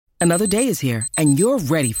Another day is here, and you're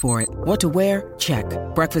ready for it. What to wear? Check.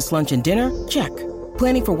 Breakfast, lunch, and dinner? Check.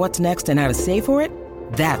 Planning for what's next and how to save for it?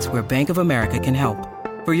 That's where Bank of America can help.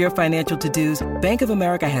 For your financial to-dos, Bank of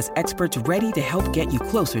America has experts ready to help get you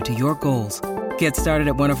closer to your goals. Get started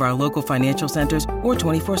at one of our local financial centers or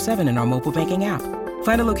 24/7 in our mobile banking app.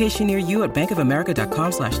 Find a location near you at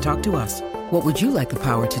bankofamerica.com/talktous. What would you like the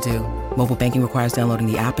power to do? Mobile banking requires downloading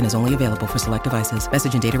the app and is only available for select devices.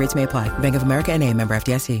 Message and data rates may apply. Bank of America N.A., member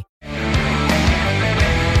FDIC.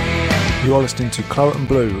 You are listening to Claret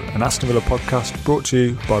Blue, an Aston Villa podcast brought to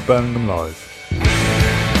you by Birmingham Live.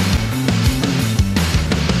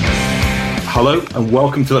 Hello and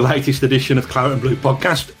welcome to the latest edition of Claret Blue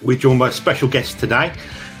Podcast. We're joined by a special guest today,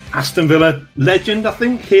 Aston Villa legend, I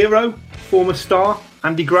think, hero, former star,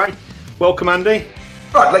 Andy Gray. Welcome, Andy.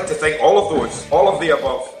 I'd like to think all of those, all of the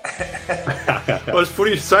above. Well, it's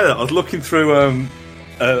funny you say that. I was looking through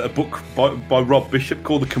a book by Rob Bishop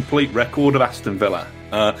called The Complete Record of Aston Villa.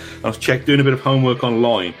 I was doing a bit of homework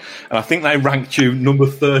online, and I think they ranked you number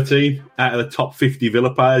 13 out of the top 50 Villa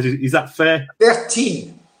players. Is that fair?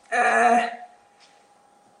 13? Yeah,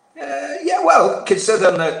 well,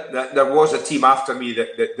 considering that there was a team after me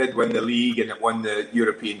that did win the league and it won the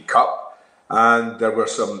European Cup, and there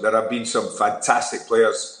have been some fantastic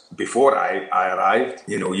players before I arrived.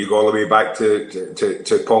 You know, you go all the way back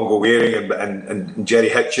to Pongo Waring and Jerry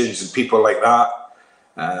Hitchens and people like that.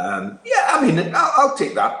 Yeah, I mean, I'll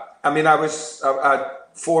take that. I mean, I had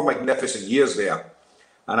 4 magnificent years there,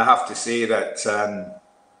 and I have to say that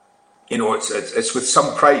you know, it's with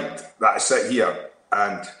some pride that I sit here.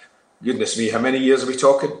 And goodness me, how many years are we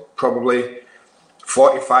talking? Probably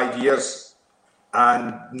 45 years,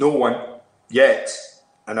 and no one yet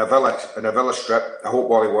in a Villa strip. I hope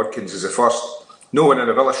Wally Watkins is the first. No one in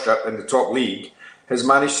a Villa strip in the top league has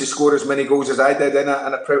managed to score as many goals as I did in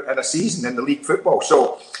a season in the league football.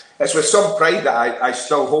 So it's with some pride that I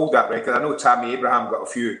still hold that record. I know Tammy Abraham got a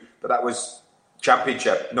few, but that was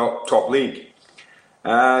Championship, not top league.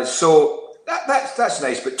 So that's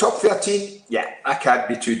nice. But top 13, yeah, I can't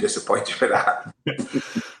be too disappointed with that.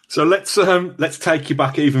 So let's take you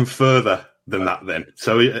back even further than that then.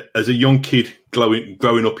 So as a young kid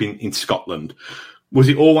growing up in Scotland, was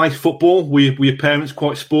it always football? Were your parents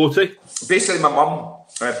quite sporty? Basically, my mum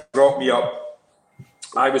brought me up.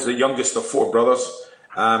 I was the youngest of 4 brothers.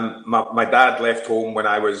 My dad left home when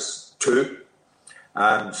I was 2.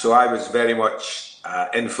 So I was very much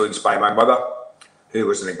influenced by my mother, who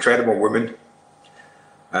was an incredible woman,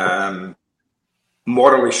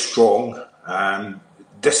 morally strong,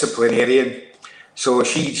 disciplinarian. So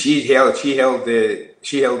she held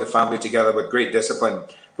the family together with great discipline.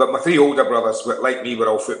 But my 3 older brothers, like me, were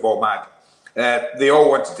all football mad. They all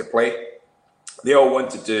wanted to play. They all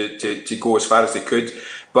wanted to go as far as they could,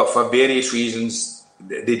 but for various reasons,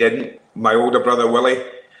 they didn't. My older brother, Willie,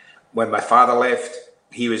 when my father left,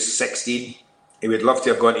 he was 16. He would love to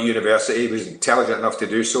have gone to university. He was intelligent enough to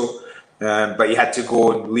do so, but he had to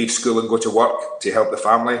go and leave school and go to work to help the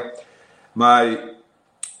family. My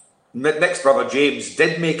next brother, James,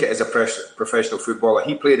 did make it as a professional footballer.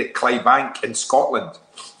 He played at Clydebank in Scotland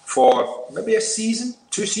for maybe a season,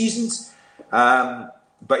 2 seasons.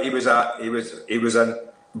 But he was a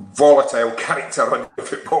volatile character on the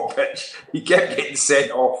football pitch. He kept getting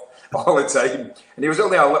sent off all the time, and he was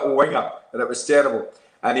only a little winger, and it was terrible.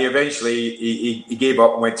 And he eventually he gave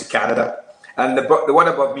up and went to Canada. And the one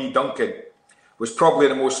above me, Duncan, was probably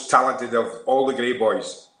the most talented of all the Grey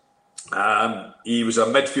boys. He was a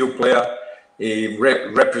midfield player. He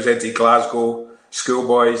represented Glasgow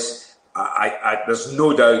schoolboys. There's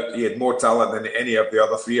no doubt he had more talent than any of the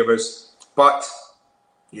other 3 of us. But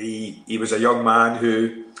he was a young man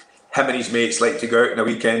who, him and his mates liked to go out on a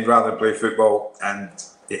weekend rather than play football, and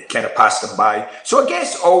it kind of passed them by. So I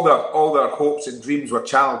guess all their hopes and dreams were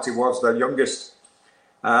channeled towards their youngest.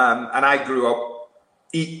 And I grew up,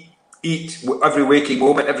 eat every waking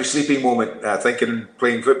moment, every sleeping moment, thinking and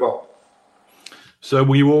playing football. So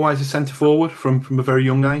were you always a centre forward from a very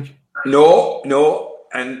young age? No.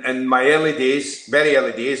 And in my early days, very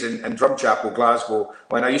early days in Drumchapel, Glasgow,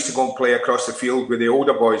 when I used to go and play across the field with the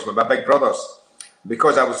older boys, with my big brothers,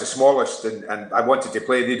 because I was the smallest and I wanted to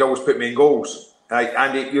play, they'd always put me in goals.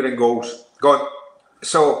 Andy, you're in goals. Gone.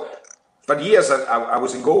 So for years I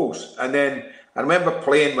was in goals. And then I remember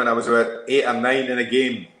playing when I was about 8 or 9 in a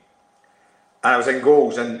game. And I was in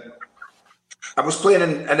goals. And I was playing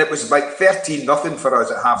and it was like 13-0 for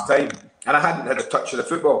us at half time. And I hadn't had a touch of the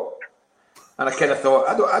football. And I kind of thought,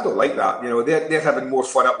 I don't like that. You know, they're having more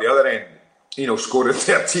fun up the other end, you know, scoring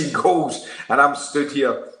 13 goals. And I'm stood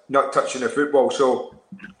here not touching the football. So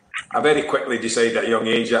I very quickly decided at a young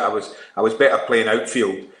age that I was better playing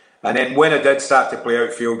outfield. And then when I did start to play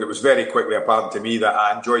outfield, it was very quickly apparent to me that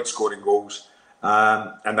I enjoyed scoring goals,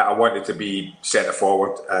 and that I wanted to be centre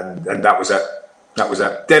forward, and that was it. That was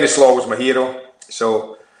it. Dennis Law was my hero,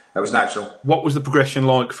 so it was natural. What was the progression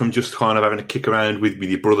like from just kind of having a kick around with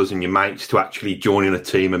your brothers and your mates to actually joining a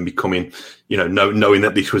team and becoming, knowing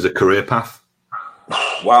that this was a career path?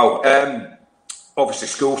 Wow. Obviously,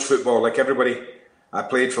 schools football, like everybody. I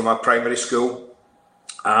played for my primary school,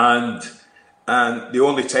 and the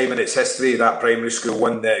only time in its history that primary school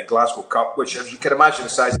won the Glasgow Cup, which, if you can imagine the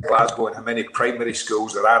size of Glasgow and how many primary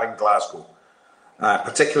schools there are in Glasgow,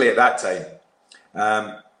 particularly at that time,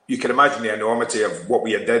 you can imagine the enormity of what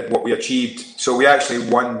we did, what we achieved. So we actually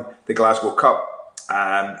won the Glasgow Cup,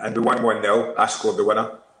 and we won 1-0. I scored the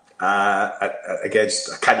winner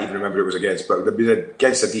against, I can't even remember who it was against, but it was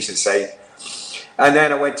against a decent side. And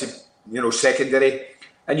then I went to, secondary.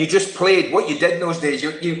 And you just played. What you did in those days,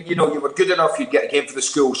 you were good enough, you'd get a game for the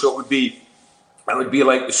school. So it would be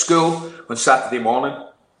like the school on Saturday morning,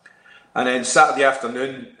 and then Saturday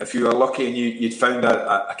afternoon, if you were lucky and you'd found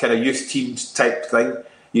a kind of youth teams type thing,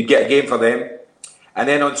 you'd get a game for them. And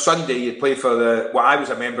then on Sunday, you'd play for I was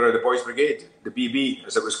a member of the Boys Brigade, the BB,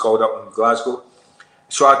 as it was called up in Glasgow.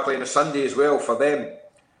 So I'd play on a Sunday as well for them.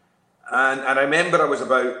 And I remember I was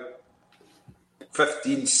about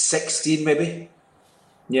 15, 16 maybe.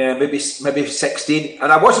 Yeah, maybe 16.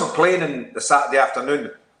 And I wasn't playing on the Saturday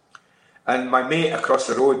afternoon. And my mate across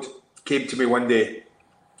the road came to me one day.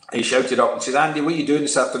 He shouted up and said, "Andy, what are you doing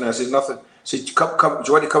this afternoon?" I said, "Nothing." He said, come, "Do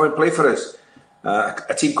you want to come and play for us?"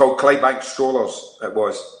 A team called Clydebank Strollers, it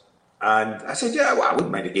was. And I said, "Yeah, well, I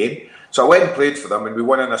wouldn't mind a game." So I went and played for them, and we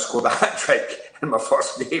won, and I scored a hat-trick in my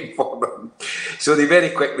first game for them. So they very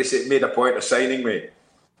quickly made a point of signing me.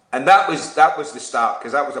 And that was the start,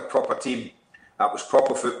 because that was a proper team. That was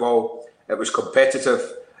proper football. It was competitive.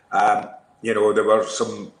 There were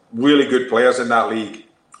some really good players in that league.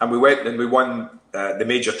 And we went and we won the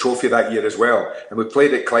major trophy that year as well. And we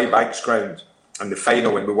played at Clydebank's ground in the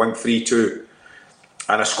final, and we won 3-2.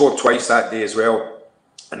 And I scored twice that day as well.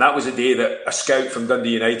 And that was a day that a scout from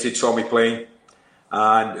Dundee United saw me playing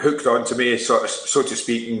and hooked on to me, so to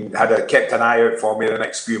speak, and kept an eye out for me the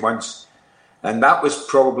next few months. And that was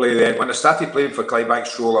probably then, when I started playing for Clydebank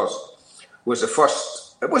Strollers,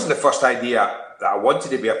 it wasn't the first idea that I wanted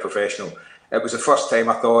to be a professional. It was the first time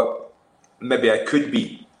I thought maybe I could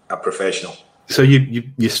be a professional. So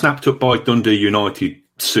you snapped up by Dundee United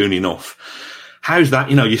soon enough. How's that?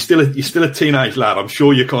 You're still a teenage lad. I'm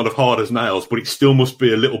sure you're kind of hard as nails, but it still must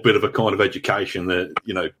be a little bit of a kind of education that,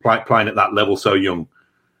 playing at that level so young.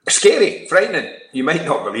 Scary, frightening. You might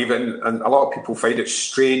not believe it, and a lot of people find it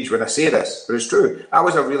strange when I say this, but it's true. I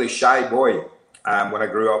was a really shy boy when I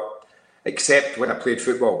grew up. Except when I played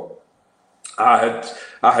football. I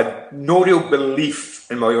had no real belief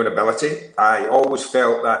in my own ability. I always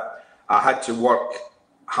felt that I had to work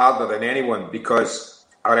harder than anyone, because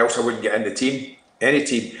or else I wouldn't get in the team, any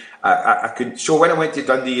team. I could. So when I went to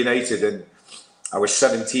Dundee United and I was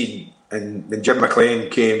 17, and then Jim McLean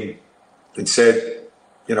came and said,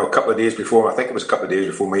 a couple of days before, I think it was a couple of days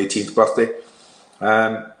before my 18th birthday,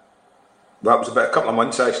 that was about a couple of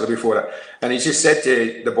months actually before it. And he just said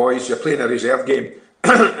to the boys, "You're playing a reserve game."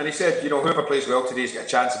 And he said, whoever plays well today's got a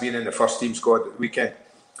chance of being in the first team squad at the weekend.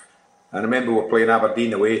 And I remember we were playing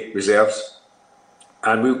Aberdeen away, reserves.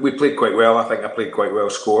 And we played quite well. I think I played quite well,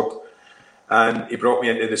 scored. And he brought me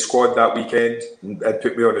into the squad that weekend and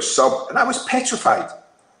put me on a sub. And I was petrified.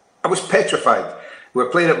 We were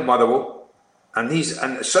playing at Motherwell. And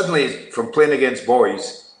suddenly, from playing against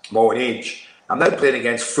boys, my own age, I'm now playing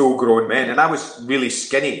against full-grown men, and I was really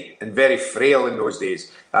skinny and very frail in those days.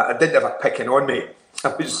 I didn't have a picking on me.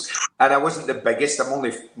 I wasn't the biggest. I'm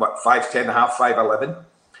only 5'10", 5'11".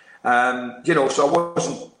 So I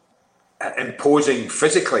wasn't imposing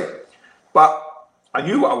physically, but I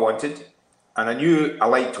knew what I wanted, and I knew I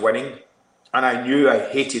liked winning, and I knew I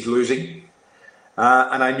hated losing,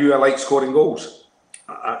 and I knew I liked scoring goals.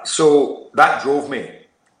 So that drove me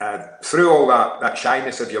through all that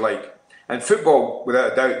shyness, if you like. And football,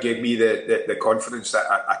 without a doubt, gave me the confidence that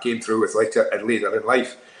I came through with later in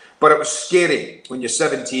life. But it was scary when you're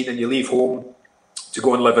 17 and you leave home to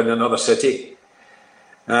go and live in another city.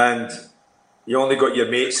 And you only got your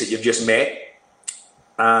mates that you've just met.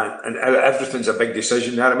 And everything's a big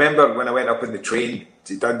decision. I remember when I went up in the train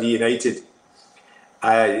to Dundee United,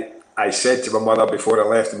 I said to my mother before I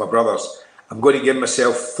left and my brothers, "I'm going to give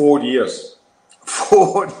myself 4 years.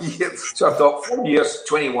 4 years. So I thought, 4 years,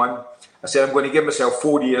 21. I said, I'm going to give myself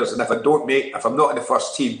 4 years, and if I'm not in the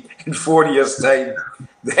first team in 4 years' time,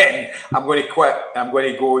 then I'm going to quit. I'm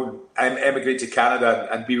going to go and emigrate to Canada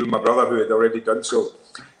and be with my brother who had already done so.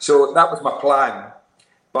 So that was my plan.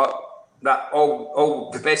 But that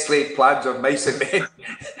all the best laid plans of mice and men,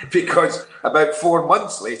 because about 4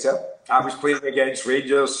 months later, I was playing against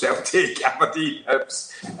Rangers, Celtic, Aberdeen,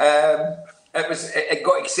 Hibs. It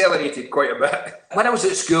got accelerated quite a bit. When I was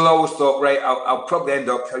at school, I always thought, right, I'll probably end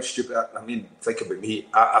up, how stupid, I mean, think about me.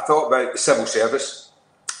 I thought about the civil service,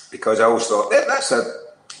 because I always thought,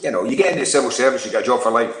 you get into the civil service, you get a job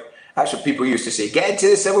for life. That's what people used to say. Get into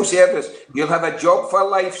the civil service, you'll have a job for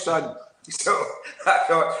life, son. So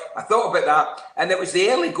I thought about that. And it was the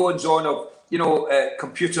early goings on of,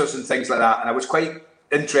 computers and things like that. And I was quite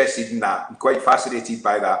interested in that and quite fascinated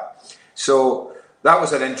by that. So that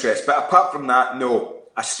was an interest. But apart from that, no.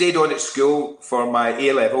 I stayed on at school for my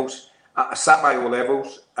A-levels. I sat my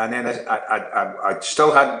O-levels, and then I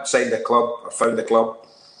still hadn't signed a club or found a club.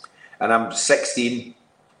 And I'm 16,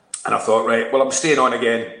 and I thought, right, well, I'm staying on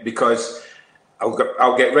again because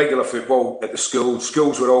I'll get regular football at the school.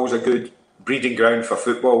 Schools were always a good breeding ground for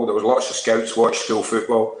football. There was lots of scouts watch school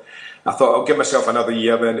football. I thought I'll give myself another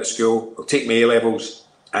year then at school. I'll take my A-levels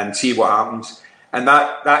and see what happens. And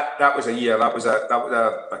that was a year. That was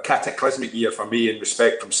a cataclysmic year for me in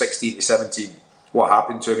respect from 16 to 17. What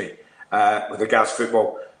happened to me with regards to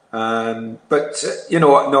football? But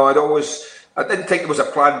I didn't think there was a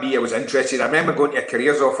plan B. I was interested. I remember going to a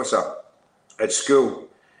careers officer at school,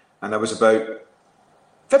 and I was about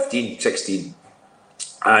 15, 16,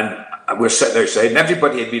 and we were sitting outside, and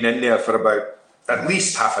everybody had been in there for about at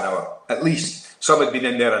least half an hour. At least some had been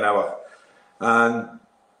in there an hour, and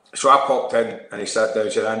so I popped in, and he sat down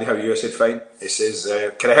and said, Andy, how are you? I said, fine. He says,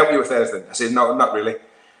 can I help you with anything? I said, no, not really.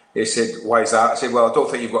 He said, why is that? I said, well, I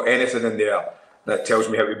don't think you've got anything in there that tells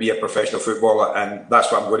me how to be a professional footballer, and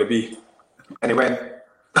that's what I'm going to be. And he went,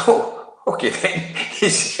 oh, okay then. He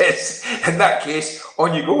says, in that case,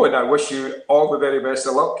 on you go, and I wish you all the very best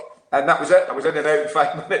of luck. And that was it. I was in and out in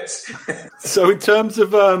 5 minutes. So in terms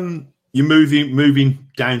of you moving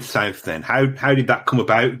down south then, how did that come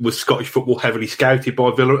about? Was Scottish football heavily scouted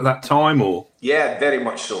by Villa at that time, or? Yeah, very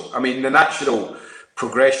much so. I mean, the natural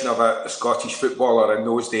progression of a Scottish footballer in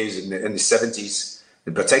those days, in the 70s,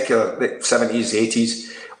 in particular, the 70s,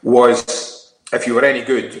 80s, was if you were any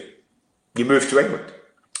good, you moved to England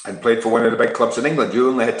and played for one of the big clubs in England. You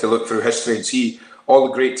only had to look through history and see all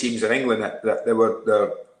the great teams in England that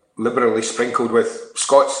they're liberally sprinkled with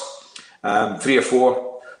Scots. 3 or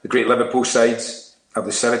 4, the great Liverpool sides of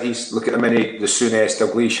the 70s. Look at how many the Souness,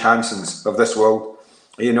 Dalglish, Hansons of this world.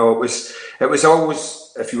 You know, it was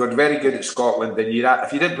always, if you were very good at Scotland, then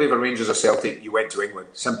if you didn't play for Rangers or Celtic, you went to England.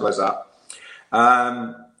 Simple as that.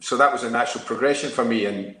 So that was a natural progression for me.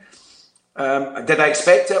 And did I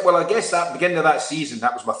expect it? Well, I guess that beginning of that season,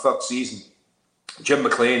 that was my 3rd season. Jim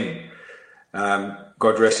McLean,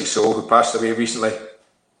 God rest his soul, who passed away recently,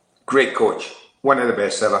 great coach, one of the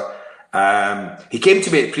best ever. He came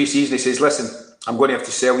to me at pre-season. He says, listen, I'm going to have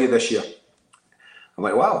to sell you this year. I'm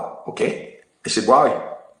like, wow, okay. He said, why?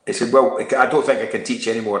 He said, well, I don't think I can teach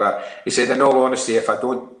anymore. He said, in all honesty, if I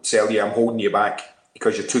don't sell you, I'm holding you back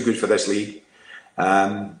because you're too good for this league.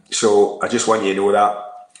 So I just want you to know that.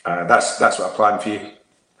 That's what I planned for you.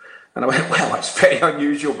 And I went, well, it's very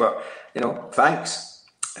unusual, but, thanks.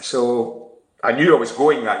 So I knew I was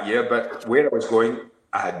going that year, but where I was going,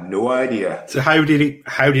 I had no idea. So how did it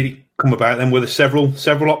come about then? Were there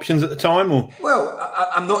several options at the time? Or? Well,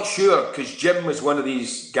 I'm not sure, because Jim was one of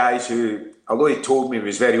these guys who, although he told me he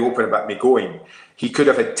was very open about me going, he could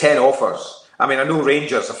have had 10 offers. I mean, I know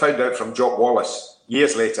Rangers. I found out from Jock Wallace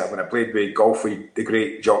years later when I played with golf with the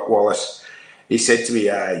great Jock Wallace. He said to me,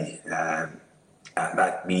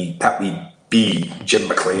 that be Jim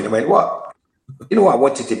McLean. I went, what? You know, I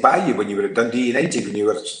wanted to buy you when you were at Dundee United when you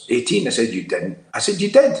were 18. I said, you didn't. I said, you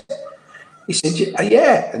did. He said,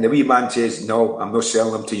 yeah. And the wee man says, no, I'm not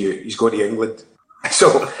selling him to you. He's going to England.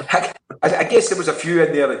 So I guess there was a few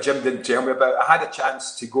in there that Jim didn't tell me about. I had a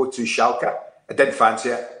chance to go to Schalke. I didn't fancy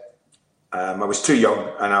it. I was too young.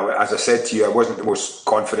 And as I said to you, I wasn't the most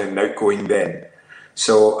confident and outgoing then.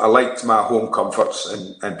 So I liked my home comforts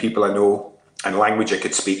and people I know and language I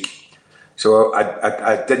could speak. So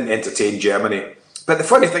I didn't entertain Germany. But the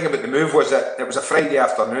funny thing about the move was that it was a Friday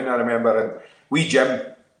afternoon, I remember, and wee Jim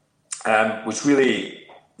was really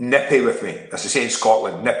nippy with me. As I say in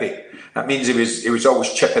Scotland, nippy. That means he was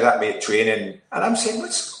always chipping at me at training. And I'm saying,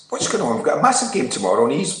 what's going on? We've got a massive game tomorrow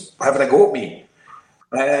and he's having a go at me.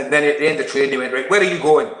 And then at the end of training, he went, right, where are you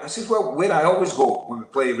going? I said, well, where I always go when we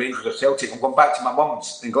play Rangers or Celtic, I'm going back to my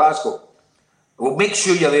mum's in Glasgow. Well, make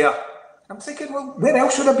sure you're there. I'm thinking, well, where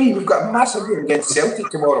else would I be? We've got a massive game against Celtic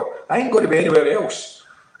tomorrow. I ain't going to be anywhere else.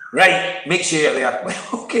 Right, make sure you're there.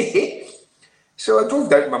 Well, okay. So I drove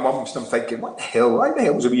down to my mum's and I'm thinking, what the hell? Why the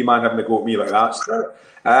hell was a wee man having to go at me like that? So,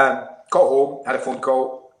 got home, had a phone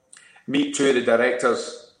call, meet two of the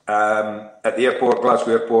directors at the airport,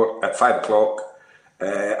 Glasgow Airport, at 5 o'clock.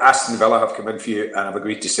 Aston Villa have come in for you and I've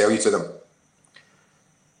agreed to sell you to them.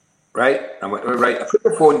 Right? I went, right. I put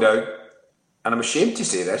the phone down and I'm ashamed to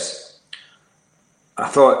say this. I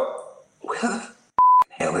thought, where the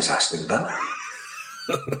hell is Aston Villa?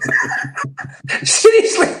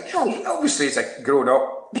 Seriously, obviously as I grown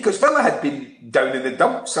up, because Villa had been down in the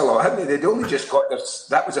dumps a lot, hadn't they? They'd only just got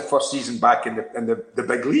that was the first season back in the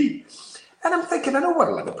big league. And I'm thinking, I know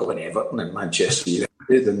what Liverpool and Everton and Manchester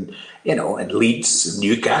United and, and Leeds and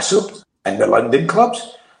Newcastle and the London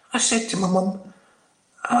clubs. I said to my mum,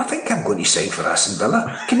 I think I'm going to sign for Aston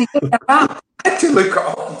Villa. Can you get me a map? I had to look it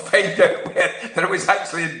up and find out that it was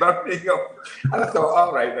actually in Birmingham. And I thought,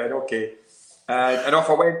 all right then, okay. And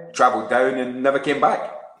off I went, travelled down and never came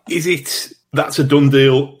back. Is it that's a done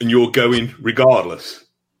deal and you're going regardless?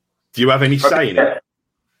 Do you have any say in it?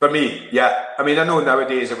 For me, yeah. I mean, I know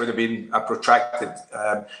nowadays it would have been a protracted...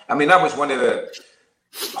 I mean, that was one of the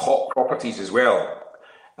hot properties as well.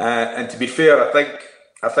 And to be fair,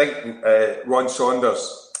 I think Ron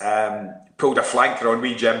Saunders pulled a flanker on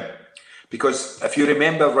wee Jim. Because if you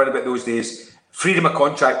remember around about those days, freedom of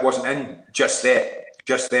contract wasn't in just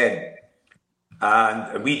then.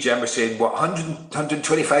 And wee Jim was saying, what,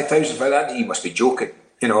 125,000 for that? He must be joking.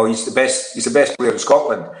 He's the best player in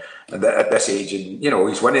Scotland at this age. And,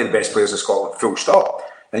 he's one of the best players in Scotland, full stop.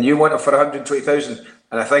 And you want him for 120,000.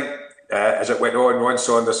 And I think as it went on, Ron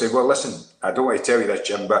Saunders said, well, listen, I don't want to tell you this,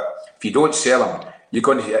 Jim, but if you don't sell him, he's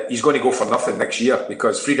going to go for nothing next year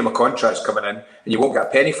because freedom of contract's coming in and you won't get a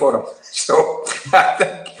penny for him. So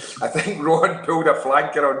I think Ron pulled a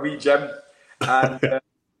flanker on wee Jim.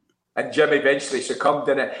 And Jim eventually succumbed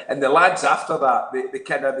in it. And the lads after that,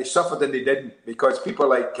 they suffered and they didn't, because people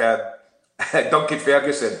like Duncan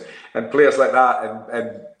Ferguson and players like that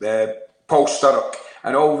and Paul Sturrock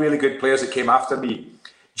and all really good players that came after me,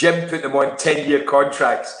 Jim put them on 10-year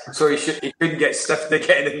contracts so he couldn't get stiffed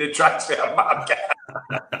again in the transfer market.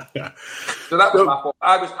 So that was my fault.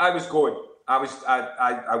 I was going.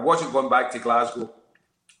 I wasn't going back to Glasgow.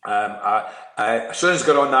 As soon as I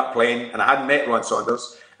got on that plane and I hadn't met Ron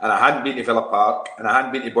Saunders, and I hadn't been to Villa Park, and I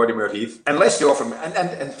hadn't been to Bodymoor Heath, unless they offered me, and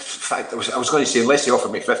in fact, I was going to say, unless they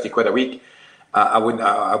offered me 50 quid a week, I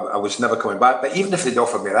was never coming back. But even if they'd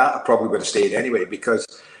offered me that, I probably would have stayed anyway, because,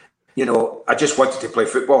 I just wanted to play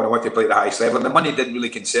football and I wanted to play at the highest level, and the money didn't really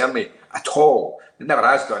concern me at all. It never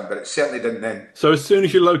has done, but it certainly didn't then. So as soon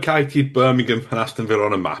as you located Birmingham and Aston Villa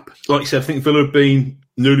on a map, like you said, I think Villa had been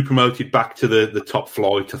newly promoted back to the top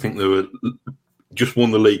flight. I think they were just won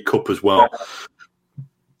the League Cup as well.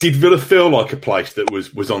 Did Villa feel like a place that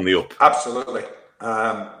was on the up? Absolutely.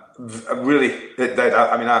 Really, it did.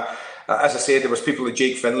 I mean, as I said, there was people like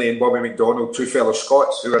Jake Finlay and Bobby McDonald, two fellow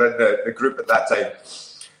Scots who were in the group at that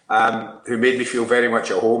time, who made me feel very much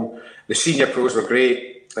at home. The senior pros were great.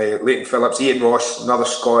 Leighton Phillips, Ian Ross, another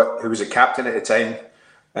Scot who was a captain at the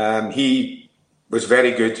time. He was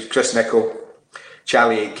very good. Chris Nicholl,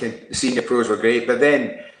 Charlie Aitken, the senior pros were great. But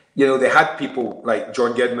then, they had people like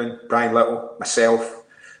John Goodman, Brian Little, myself,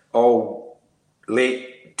 all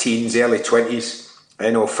late teens, early 20s,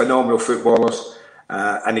 phenomenal footballers,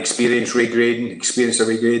 and experienced of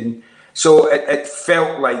regrading. So it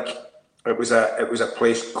felt like it was a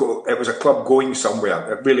place, it was a club going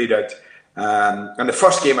somewhere. It really did. And the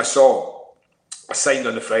first game I saw, I signed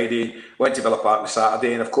on the Friday, went to Villa Park on the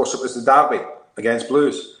Saturday, and of course it was the derby against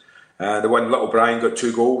Blues. The one little Brian got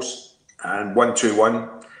 2 goals and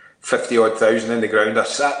 1-2-1, 50-odd thousand in the ground. I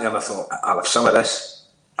sat there and I thought, I'll have some of this.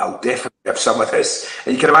 I'll definitely have some of this.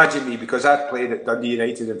 And you can imagine me, because I'd played at Dundee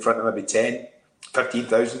United in front of maybe 10,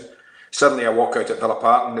 15,000. Suddenly I walk out at Villa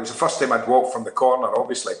Park, and it was the first time I'd walked from the corner,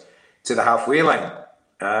 obviously, to the halfway line.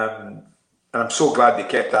 And I'm so glad they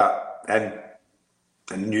kept that in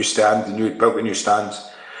the new stand, built the new stands.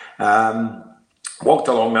 Walked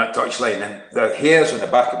along that touchline, and the hairs on the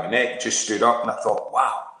back of my neck just stood up, and I thought,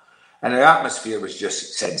 wow. And the atmosphere was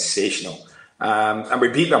just sensational. And we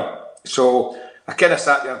beat them. So I kind of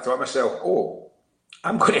sat there and thought to myself,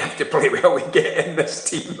 I'm going to have to play well to get in this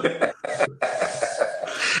team. It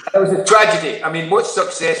was a tragedy. I mean, what's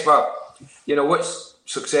success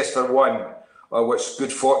for one, or what's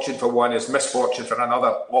good fortune for one, is misfortune for another,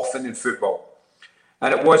 often in football.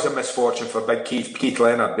 And it was a misfortune for big Keith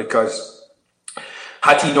Leonard, because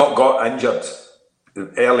had he not got injured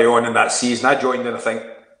early on in that season, I joined in, I think,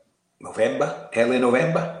 early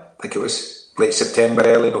November, think it was late September,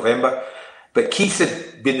 early November. But Keith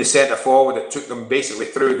had been the centre forward that took them basically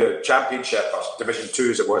through the Championship, or Division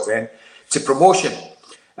 2 as it was then, to promotion.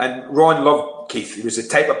 And Ron loved Keith. He was the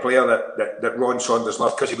type of player that Ron Saunders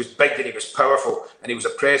loved, because he was big and he was powerful and he was a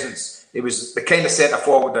presence. He was the kind of centre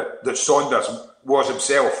forward that Saunders was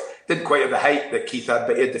himself. Didn't quite have the height that Keith had,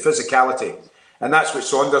 but he had the physicality. And that's what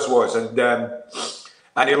Saunders was.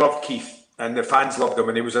 And he loved Keith, and the fans loved him,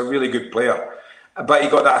 and he was a really good player. But he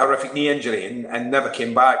got that horrific knee injury and never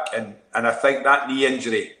came back. And I think that knee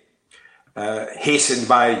injury hastened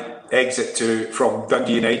my exit from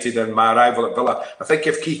Dundee United and my arrival at Villa. I think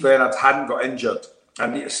if Keith Leonard hadn't got injured,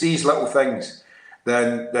 and it's these little things,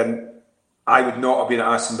 then I would not have been at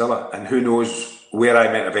Aston Villa. And who knows where I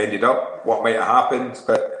might have ended up, what might have happened.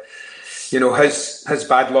 But, his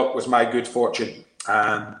bad luck was my good fortune.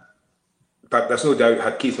 But there's no doubt,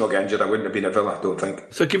 had Keith not got injured, I wouldn't have been at Villa, I don't think.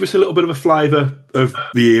 So give us a little bit of a flavour of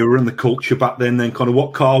the era and the culture back then kind of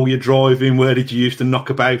what car were you driving, where did you used to knock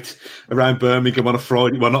about around Birmingham on a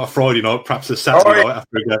Friday, well, not a Friday night, perhaps a Saturday night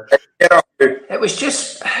after a game? It was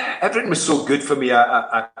just, everything was so good for me.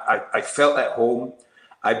 I felt at home.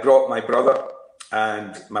 I brought my brother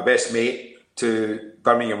and my best mate to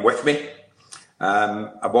Birmingham with me.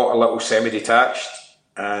 I bought a little semi-detached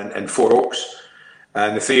in Four Oaks.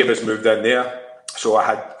 And the three of us moved in there. So I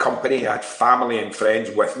had company, I had family and friends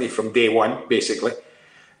with me from day one, basically,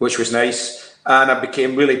 which was nice. And I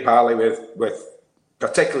became really pally with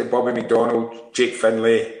particularly Bobby McDonald, Jake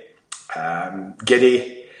Finlay,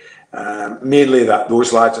 Giddy, mainly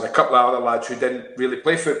those lads, and a couple of other lads who didn't really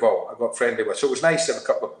play football I got friendly with. So it was nice to have a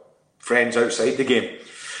couple of friends outside the game.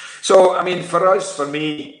 So, I mean, for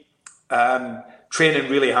me, training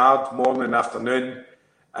really hard, morning and afternoon,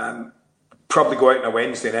 probably go out on a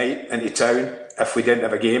Wednesday night into town if we didn't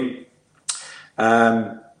have a game.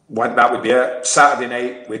 That would be it. Saturday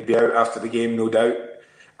night, we'd be out after the game, no doubt,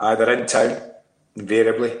 either in town,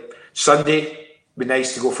 invariably. Sunday, be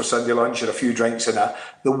nice to go for Sunday lunch or a few drinks and that.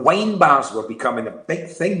 The wine bars were becoming a big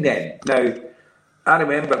thing then. Now, I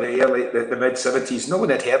remember the mid-70s, no one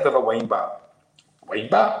had heard of a wine bar. Wine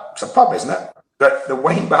bar? It's a pub, isn't it? But the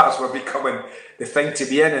wine bars were becoming the thing to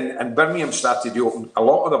be in, and Birmingham started to open a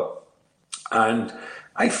lot of them. And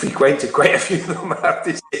I frequented quite a few of them, I have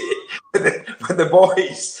to say, with the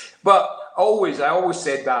boys. But I always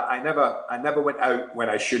said that I never went out when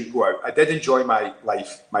I shouldn't go out. I did enjoy my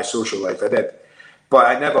life, my social life, I did. But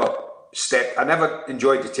I never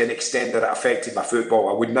enjoyed it to an extent that it affected my football.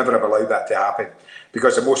 I would never have allowed that to happen,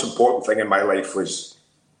 because the most important thing in my life was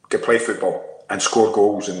to play football and score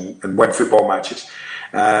goals and win football matches.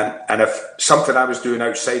 And if something I was doing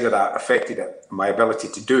outside of that affected it, my ability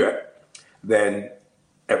to do it, then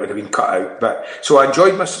it would have been cut out. But so I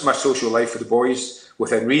enjoyed my social life with the boys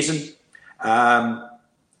within reason, and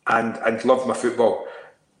loved my football.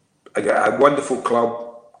 I got a wonderful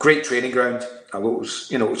club, great training ground. Although it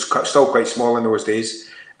was still quite small in those days,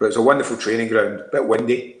 but it was a wonderful training ground. A bit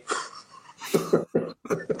windy,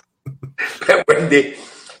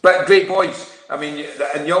 but great boys. I mean,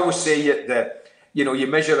 and you always say that you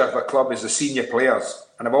measure of a club as the senior players,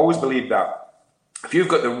 and I've always believed that. If you've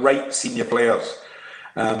got the right senior players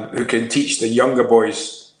who can teach the younger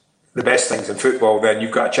boys the best things in football, then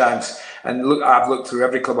you've got a chance. And look, I've looked through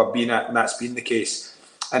every club I've been at, and that's been the case.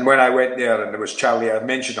 And when I went there, and there was Charlie, I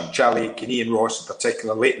mentioned him, Charlie Aitken, Ian Ross in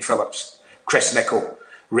particular, Leighton Phillips, Chris Nicholl,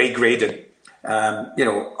 Ray Graydon,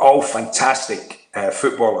 all fantastic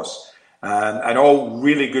footballers, and all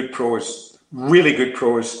really good pros.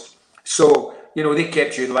 So, they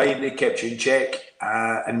kept you in line, they kept you in check,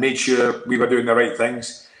 and made sure we were doing the right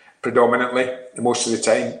things predominantly most of the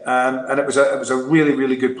time. And it was a really,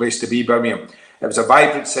 really good place to be, Birmingham. It was a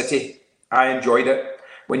vibrant city. I enjoyed it.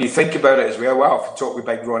 When you think about it as well, I've talked with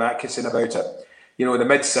Big Ron Atkinson about it. The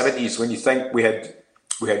mid-70s, when you think we had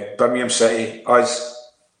Birmingham City,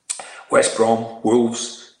 us, West Brom,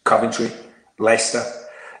 Wolves, Coventry, Leicester,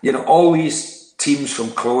 all these teams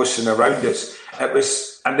from close and around us.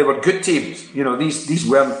 And they were good teams. These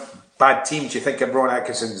weren't bad teams. You think of Ron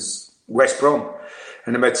Atkinson's West Brom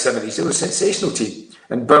in the mid-70s. It was a sensational team.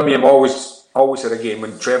 And Birmingham always had a game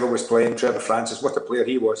when Trevor was playing, Trevor Francis, what a player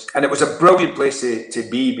he was. And it was a brilliant place to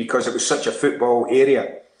be, because it was such a football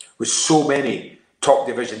area with so many top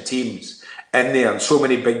division teams in there and so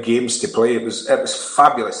many big games to play. It was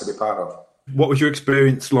fabulous to be part of. What was your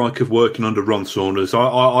experience like of working under Ron Saunders?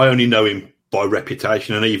 I only know him by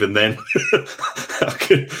reputation, and even then,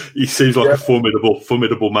 he seems like a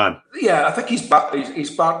formidable man. Yeah, I think his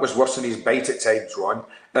bark was worse than his bite at times, Ron.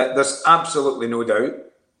 There's absolutely no doubt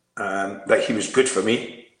that he was good for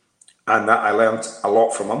me, and that I learned a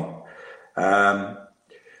lot from him.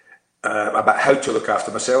 about how to look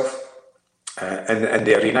after myself in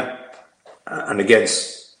the arena and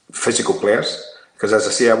against physical players. Because as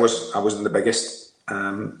I say, I wasn't the biggest,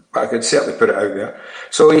 but I could certainly put it out there.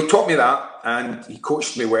 So he taught me that, and he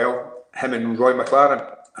coached me well. Him and Roy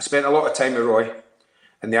McLaren. I spent a lot of time with Roy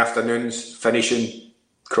in the afternoons, finishing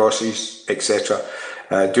crosses, etc.,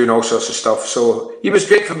 doing all sorts of stuff. So he was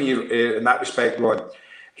great for me in that respect, Ron.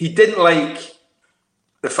 He didn't like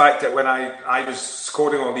the fact that when I was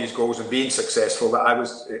scoring all these goals and being successful, that I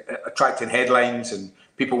was attracting headlines and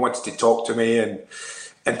people wanted to talk to me and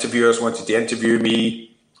interviewers wanted to interview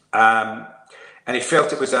me. And he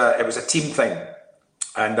felt it was a team thing.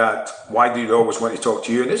 And that, why do you always want to talk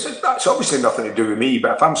to you? And that's obviously nothing to do with me,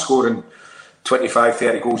 but if I'm scoring 25,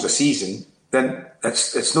 30 goals a season, then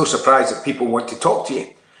it's no surprise that people want to talk to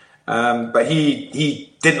you. But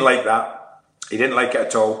he didn't like that. He didn't like it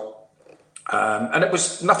at all. And it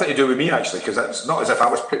was nothing to do with me, actually, because it's not as if I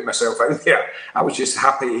was putting myself out there. I was just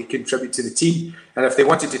happy to contribute to the team. And if they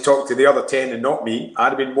wanted to talk to the other 10 and not me, I'd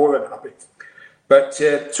have been more than happy. But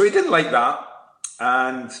so he didn't like that.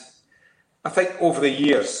 And I think over the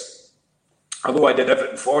years, although I did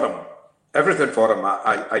everything for him,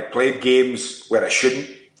 I played games where I shouldn't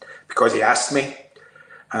because he asked me.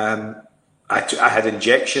 I had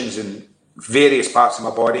injections in various parts of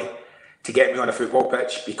my body to get me on a football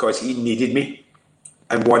pitch because he needed me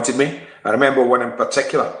and wanted me. I remember one in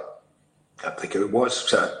particular, I think it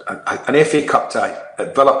was an FA Cup tie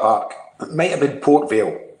at Villa Park. It might have been Port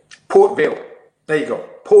Vale. There you go,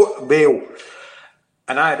 Port Vale.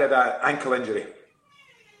 And I had an ankle injury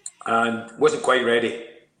and wasn't quite ready.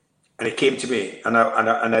 And he came to me and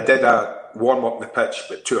I did a warm-up on the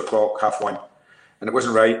pitch at 2 o'clock, 1:30, and it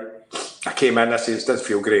wasn't right. I came in, I said, it doesn't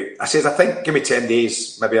feel great. I said, I think, give me 10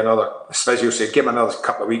 days, maybe another. The physio said, give me another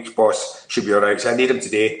couple of weeks, boss, should be all right. So I need him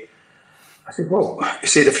today. I said, well, he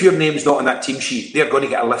said, if your name's not on that team sheet, they're going to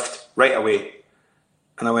get a lift right away.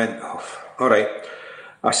 And I went, oh, all right.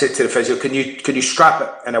 I said to the physio, can you strap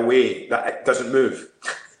it in a way that it doesn't move?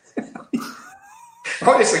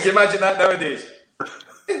 Honestly, can you imagine that nowadays?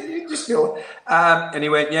 You just feel it. And he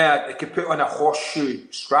went, yeah, it could put on a horseshoe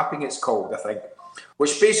strapping, it's called, I think,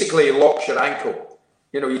 which basically locks your ankle.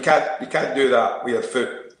 You know, you can't do that with your foot.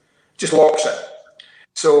 It just locks it.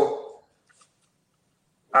 So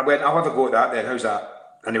I went, I'll have a go at that then, how's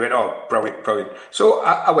that? And he went, oh, brilliant. So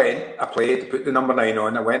I went, I played, put the number 9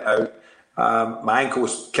 on, I went out. My ankle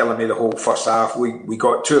was killing me the whole first half. We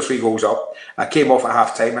got 2 or 3 goals up. I came off at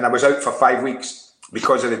half time and I was out for 5 weeks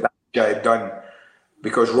because of the damage I had done,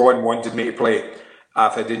 because Ron wanted me to play.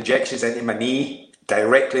 I've had injections into my knee,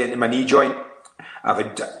 directly into my knee joint. I've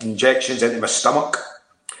had injections into my stomach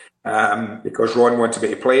because Ron wanted me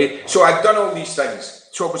to play. So I'd done all these things.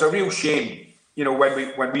 So it was a real shame, you know,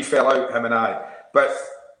 when we fell out, him and I. But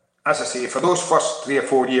as I say, for those first 3 or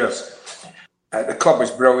 4 years, the club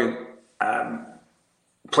was brilliant.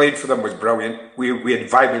 Playing for them was brilliant. We had a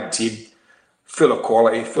vibrant team, full of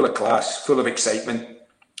quality, full of class, full of excitement,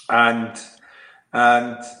 and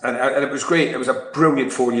it was great. It was a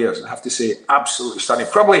brilliant 4 years, I have to say, absolutely stunning.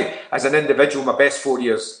 Probably as an individual, my best 4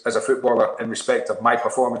 years as a footballer in respect of my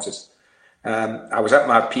performances. I was at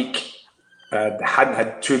my peak. Hadn't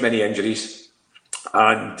had too many injuries,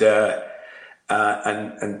 and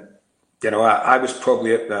you know, I was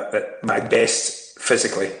probably at my best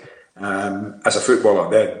physically as a footballer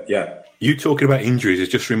then. Yeah. You talking about injuries has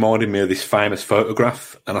just reminded me of this famous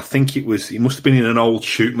photograph, and I think it must have been in an old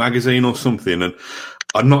Shoot magazine or something, and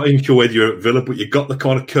I'm not even sure whether you're at Villa, but you've got the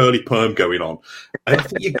kind of curly perm going on. And I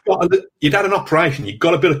think you'd had an operation, you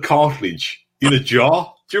got a bit of cartilage in a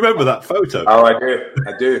jar. Do you remember that photo? Oh, I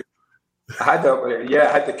do. I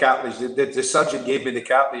had the cartilage. The surgeon gave me the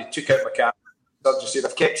cartilage, took out my cartilage. The surgeon said,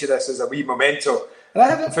 I've kept you this as a wee memento. And I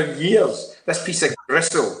had it for years, this piece of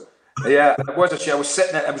gristle. Yeah, it was actually. I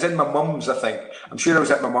was in my mum's, I think. I'm sure I was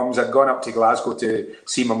at my mum's. I'd gone up to Glasgow to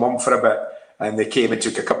see my mum for a bit, and they came and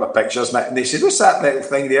took a couple of pictures, and they said, what's that little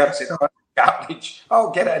thing there? I said, oh, cartilage. Oh,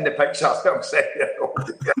 get it in the picture.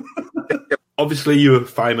 Obviously, you were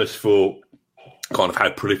famous for kind of how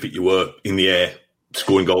prolific you were in the air,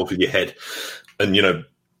 scoring goals with your head, and, you know,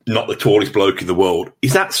 not the tallest bloke in the world.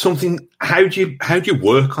 Is that something, how do you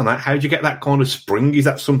work on that? How do you get that kind of spring? Is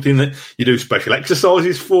that something that you do special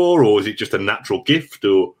exercises for, or is it just a natural gift?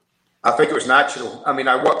 Or I think it was natural. I mean,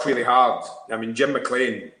 I worked really hard. I mean, Jim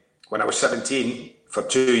McLean, when I was 17, for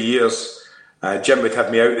 2 years, Jim would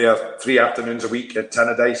have me out there 3 afternoons a week at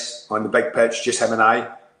Tannadice on the big pitch, just him and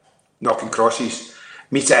I, knocking crosses.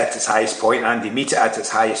 Meet it at its highest point, Andy. Meet it at its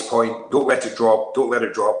highest point. Don't let it drop. Don't let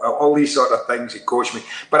it drop. All these sort of things he coached me.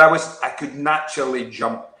 But I could naturally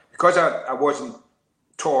jump because I wasn't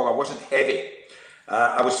tall. I wasn't heavy.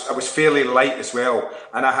 I was fairly light as well,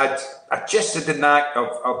 and I just had the knack of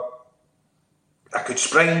I could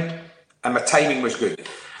spring, and my timing was good,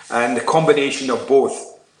 and the combination of both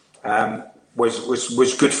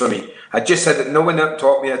was good for me. I just had it. No one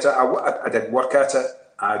taught me it. I didn't work at it.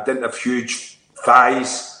 I didn't have huge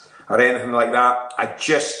thighs or anything like that. I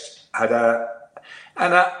just had I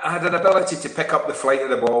had an ability to pick up the flight of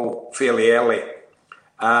the ball fairly early.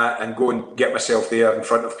 And go and get myself there in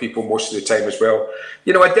front of people most of the time as well.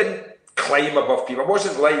 You know, I didn't climb above people. I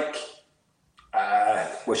wasn't like,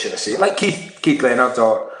 what should I say, like Keith Leonard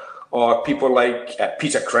or people like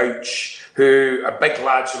Peter Crouch, who are big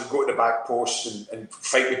lads who would go to the back post and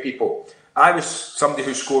fight with people. I was somebody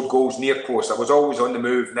who scored goals near post. I was always on the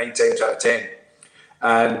move 9 times out of 10.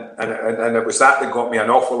 And it was that got me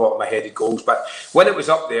an awful lot of my headed goals. But when it was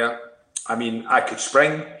up there, I mean, I could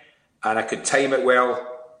spring and I could time it well.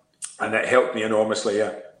 And it helped me enormously,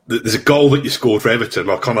 yeah. There's a goal that you scored for Everton,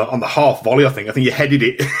 like on the half volley, I think you headed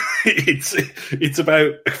it. it's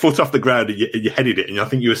about a foot off the ground and you headed it. And I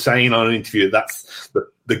think you were saying on an interview that's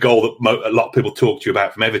the goal that a lot of people talk to you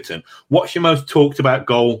about from Everton. What's your most talked about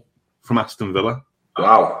goal from Aston Villa?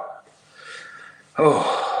 Wow.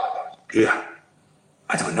 Oh, yeah.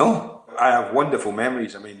 I don't know. I have wonderful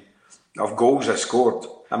memories, I mean, of goals I scored.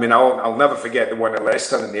 I mean, I'll never forget the one at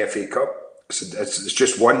Leicester in the FA Cup. It's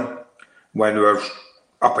just one. When we were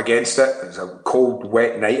up against it, it was a cold,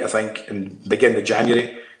 wet night, I think, in the beginning of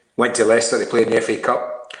January. Went to Leicester to play in the FA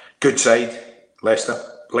Cup. Good side, Leicester.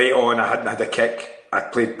 Late on, I hadn't had a kick. I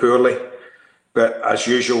played poorly. But as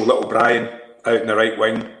usual, little Brian out in the right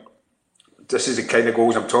wing. This is the kind of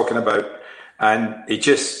goals I'm talking about. And he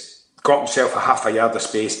just got himself a half a yard of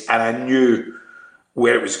space, and I knew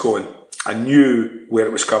where it was going. I knew where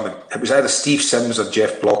it was coming. It was either Steve Sims or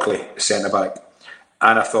Jeff Blockley, centre-back.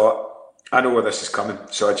 And I thought, I know where this is coming.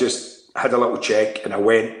 So I just had a little check and I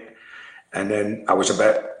went. And then I was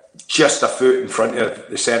about just a foot in front of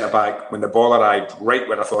the centre-back when the ball arrived, right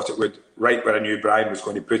where I thought it would, right where I knew Brian was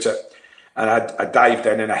going to put it. And I dived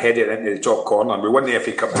in and I headed it into the top corner. And we won the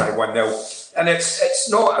FA Cup tie 1-0. And it's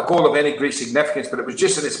not a goal of any great significance, but it was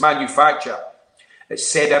just in its manufacture. It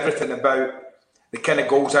said everything about the kind of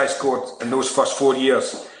goals I scored in those first 4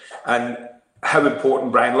 years and how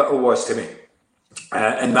important Brian Little was to me.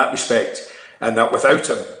 In that respect, and that without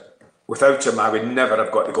him, I would never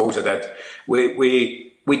have got the goals I did.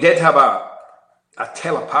 We did have a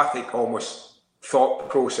telepathic almost thought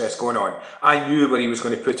process going on. I knew where he was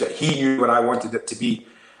going to put it. He knew where I wanted it to be,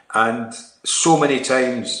 and so many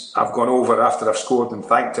times I've gone over after I've scored and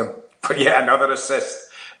thanked him for yet another assist.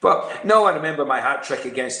 But no, I remember my hat trick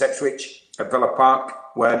against Ipswich at Villa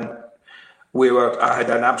Park when I had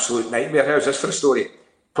an absolute nightmare. How's this for a story?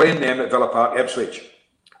 Playing them at Villa Park, Ipswich.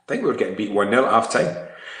 I think we were getting beat 1-0 at half time.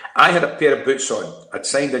 I had a pair of boots on. I'd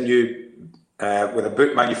signed a new, with a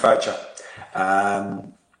boot manufacturer,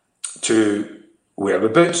 to wear the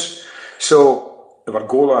boots. So they were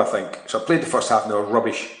goaler, I think. So I played the first half and they were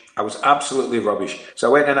rubbish. I was absolutely rubbish. So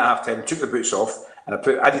I went in at half time, took the boots off, and I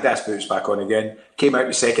put Adidas boots back on again. Came out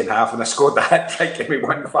the second half and I scored the hat trick and we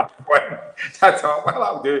won 5-1. I thought, well,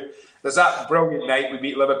 that'll do. There's that brilliant night. We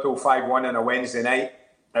beat Liverpool 5-1 on a Wednesday night.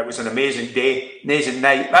 It was an amazing day, amazing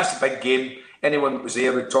night. That's a big game. Anyone that was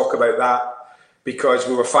there would talk about that because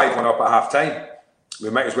we were 5-1 up at half time.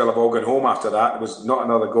 We might as well have all gone home after that. It was not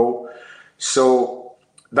another goal. So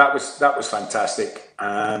that was fantastic.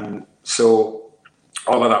 So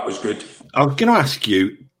all of that was good. I'm going to ask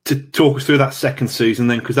you to talk us through that second season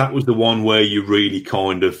then, because that was the one where you really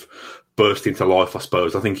kind of burst into life, I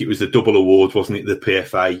suppose. I think it was the double awards, wasn't it? The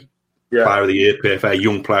PFA Player of the Year, PFA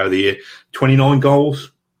Young Player of the Year. 29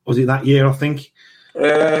 goals. Was it that year, I think?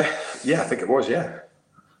 Yeah, I think it was, yeah.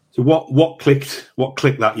 So what clicked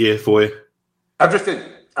that year for you? Everything.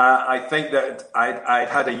 I think that I'd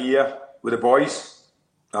had a year with the boys,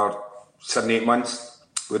 or 7-8 months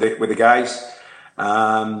with the guys.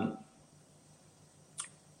 Ron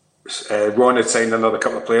had signed another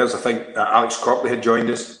couple of players. I think Alex Cropley had joined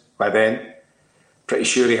us by then. Pretty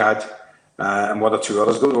sure he had. And one or two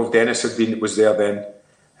others. I don't know if Dennis was there then,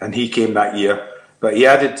 and he came that year. But he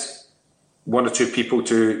added one or two people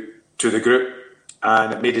to the group,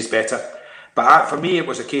 and it made us better. But for me, it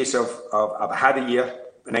was a case of I've had a year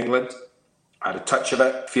in England, I had a touch of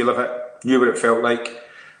it, feel of it, knew what it felt like,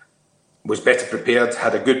 was better prepared,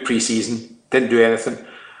 had a good pre-season, didn't do anything,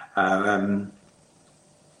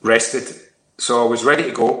 rested. So I was ready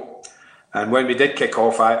to go. And when we did kick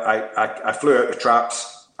off, I flew out the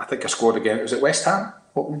traps. I think I scored again. Was it West Ham?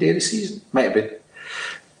 Opening day of the season? Might have been.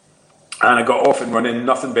 And I got off and running.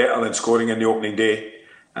 Nothing better than scoring in the opening day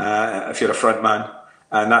if you're a front man.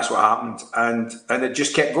 And that's what happened. And it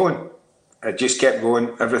just kept going. It just kept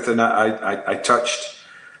going. Everything that I touched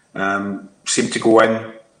seemed to go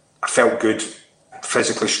in. I felt good,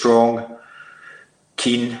 physically strong,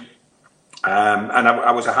 keen, and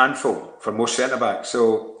I was a handful for most centre backs.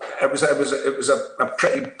 So it was a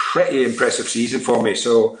pretty impressive season for me.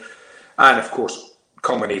 So, and of course,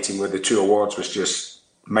 culminating with the 2 awards was just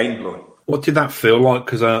mind blowing. What did that feel like?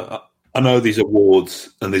 Because I know these awards,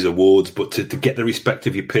 but to get the respect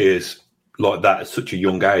of your peers like that at such a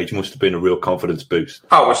young age must have been a real confidence boost.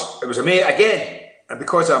 Oh, it was amazing. Again, and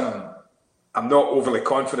because I'm not overly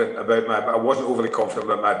confident I wasn't overly confident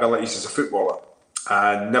about my abilities as a footballer.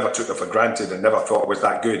 I never took them for granted and never thought I was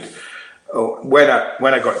that good. When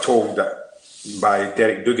I got told that by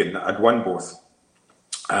Derek Dugan that I'd won both,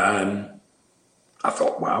 I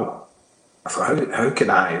thought, wow. I thought, how can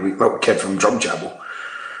I, little kid from Drumchapel,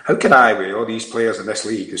 how can I, with all these players in this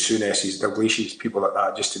league, the Sunesses, Dalglishis, people like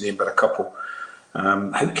that, just to name but a couple,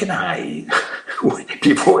 how can I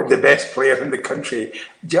be voted the best player in the country,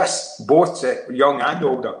 just both young and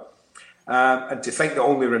older? And to think that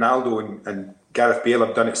only Ronaldo and Gareth Bale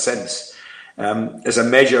have done it since is a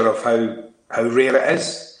measure of how rare it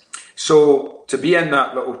is. So to be in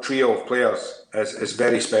that little trio of players is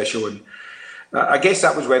very special. And I guess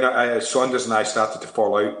that was when Saunders and I started to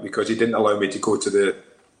fall out because he didn't allow me to go to the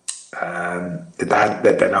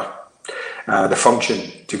dinner, the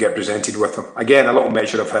function to get presented with him. Again, a little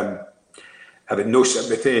measure of him having no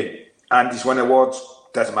sympathy. And he's won awards,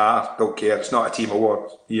 doesn't matter, don't care, it's not a team award.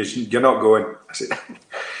 You're not going. I said,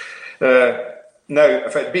 now,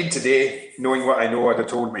 if it had been today, knowing what I know, I'd have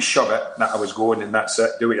told me, shove it, that I was going and that's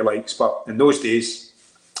it, do what you likes. But in those days,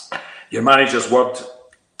 your manager's word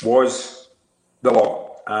was the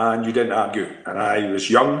law and you didn't argue. And I was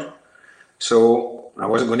young, so I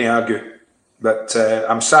wasn't going to argue. But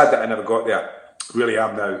I'm sad that I never got there. Really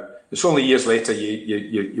am now. It's only years later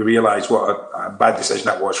you realise what a bad decision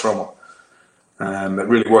that was from him. It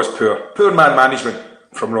really was poor man management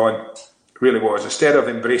from Ron. It really was. Instead of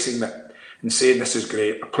embracing it and saying this is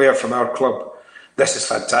great, a player from our club, this is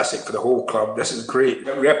fantastic for the whole club, this is great,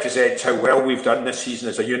 it represents how well we've done this season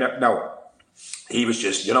as a unit. No, he was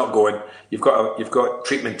just, you're not going. You've got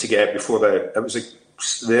treatment to get before the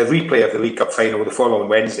replay of the League Cup final the following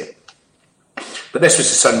Wednesday. But this was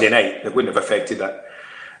a Sunday night. It wouldn't have affected that.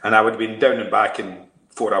 And I would have been down and back in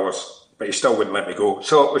 4 hours, but he still wouldn't let me go.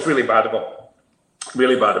 So it was really bad of him.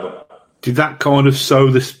 Really bad of him. Did that kind of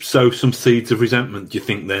sow some seeds of resentment, do you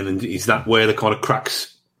think, then? And is that where the kind of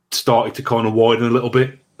cracks started to kind of widen a little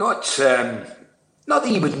bit? Not that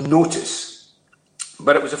you would notice,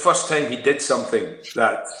 but it was the first time he did something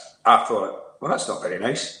that I thought, well, that's not very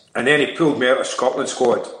nice. And then he pulled me out of Scotland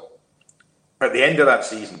squad at the end of that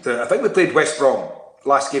season. I think we played West Brom,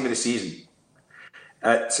 last game of the season,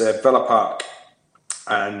 at Villa Park.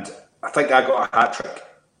 And I think I got a hat-trick.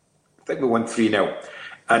 I think we won 3-0.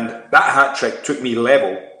 And that hat-trick took me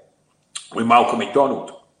level with Malcolm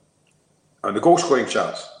McDonald on the goal-scoring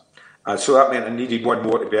charts. And so that meant I needed one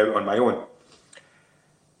more to be out on my own.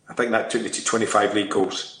 I think that took me to 25 league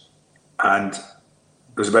goals. And there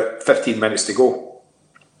was about 15 minutes to go.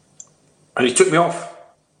 And he took me off.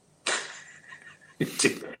 He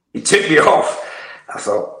took me off. I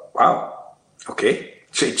thought, wow, okay.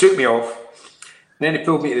 So he took me off. And then he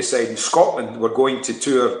pulled me to the side. In Scotland, we're going to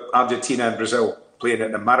tour Argentina and Brazil, playing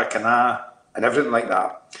at the Maracanã and everything like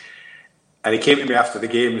that. And he came to me after the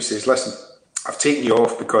game and says, listen, I've taken you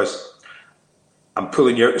off because I'm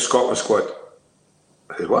pulling you out of the Scotland squad.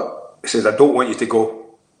 I said, what? He says, I don't want you to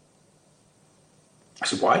go. I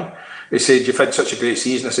said, why? He said, you've had such a great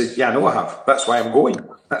season. I said, yeah, I know I have. That's why I'm going.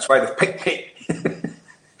 That's why they've picked me.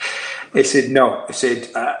 He said, no. He said,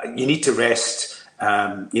 you need to rest.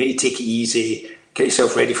 You need to take it easy. Get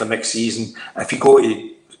yourself ready for next season. If you go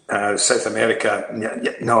to South America,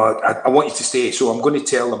 no, I want you to stay. So I'm going to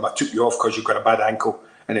tell them I took you off because you've got a bad ankle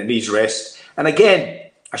and it needs rest. And again,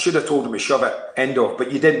 I should have told him to shove it, end of.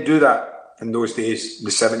 But you didn't do that in those days, in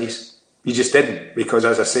the 70s. You just didn't, because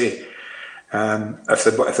as I say, if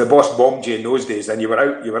the boss bombed you in those days, then you were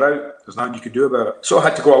out. There's nothing you could do about it. So I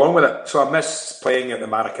had to go along with it. So I missed playing at the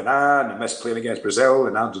Maracanã, and I missed playing against Brazil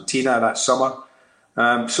and Argentina that summer.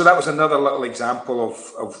 So that was another little example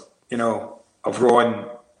of Ron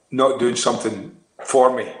not doing something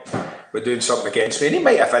for me, but doing something against me. And he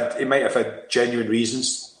might have had genuine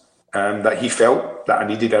reasons that he felt that I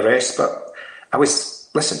needed a rest. But I was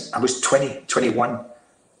 20, 21.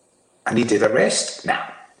 I needed a rest? Nah,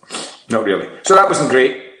 not really. So that wasn't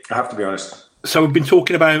great, I have to be honest. So we've been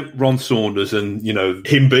talking about Ron Saunders and, you know,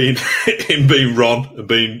 him being Ron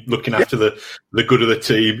and looking after the good of the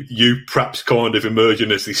team. You perhaps kind of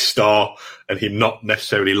emerging as this star and him not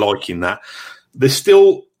necessarily liking that. There's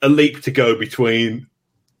still a leap to go between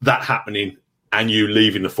that happening and you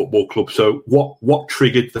leaving the football club. So what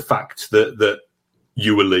triggered the fact that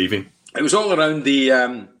you were leaving? It was all around the.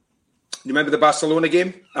 You remember the Barcelona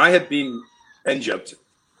game? I had been injured,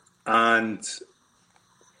 and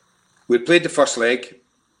we played the first leg.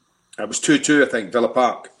 It was 2-2, I think, Villa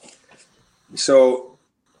Park. So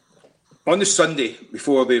on the Sunday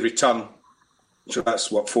before the return, so that's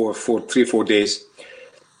 3 or 4 days,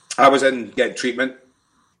 I was in getting treatment,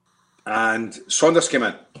 and Saunders came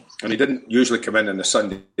in, and he didn't usually come in on the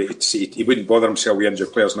Sunday. He wouldn't bother himself with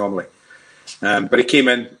injured players normally, but he came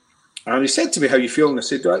in, and he said to me, "How you feeling?" I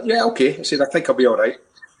said, "Yeah, okay." I said, "I think I'll be all right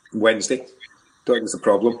Wednesday." Thought it was the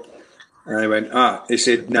problem. And I went, he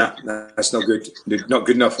said, nah, that's not good. Not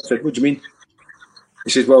good enough. I said, what do you mean?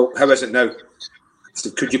 He said, well, how is it now? I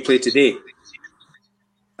said, could you play today?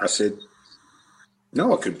 I said,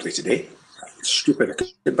 no, I couldn't play today. Stupid.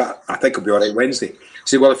 But I think I'll be all right Wednesday. He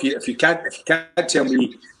said, well, if you can't tell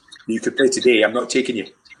me you could play today, I'm not taking you.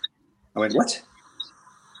 I went, what?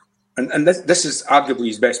 And this is arguably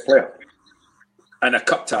his best player. And a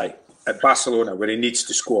cup tie at Barcelona where he needs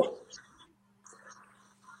to score.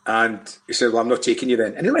 And he said, well, I'm not taking you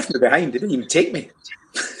then. And he left me behind. He didn't even take me.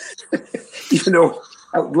 Even though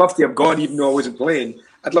I'd love to have gone, even though I wasn't playing.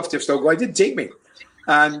 I'd love to have still gone. He didn't take me.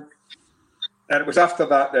 And it was after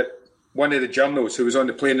that one of the journalists who was on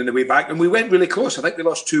the plane on the way back, and we went really close. I think we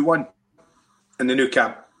lost 2-1 in the new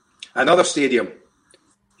camp. Another stadium.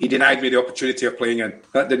 He denied me the opportunity of playing in.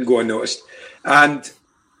 That didn't go unnoticed. And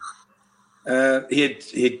he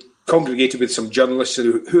had congregated with some journalists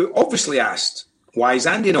who obviously asked, why is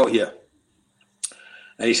Andy not here?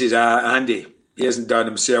 And he says, Andy, he hasn't done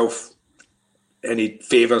himself any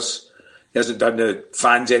favours. He hasn't done the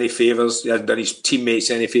fans any favours. He hasn't done his teammates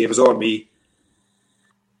any favours or me.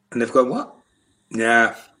 And they've gone, what?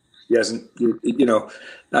 Nah, he hasn't. You know,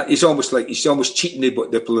 he's almost cheating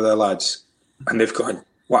the lads. And they've gone,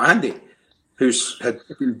 what, Andy? Who's had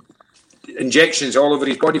injections all over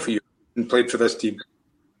his body for you and played for this team.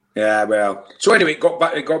 Yeah, well. So anyway,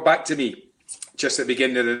 it got back to me. Just at the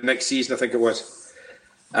beginning of the next season, I think it was.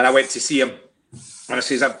 And I went to see him. And I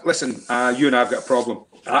says, listen, you and I have got a problem.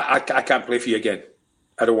 I can't play for you again.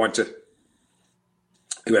 I don't want to.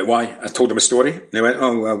 He went, why? I told him a story. And he went,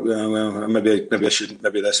 oh, well, maybe I shouldn't,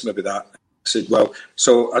 maybe this, maybe that. I said, well,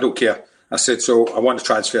 so I don't care. I said, so I want to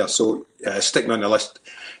transfer, so stick me on the list.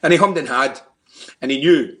 And he hummed and had, and he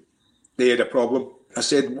knew they had a problem. I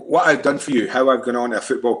said, what I've done for you, how I've gone on a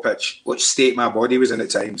football pitch, what state my body was in at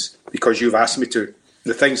times, because you've asked me to,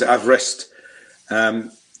 the things that I've risked,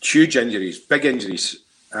 huge injuries, big injuries,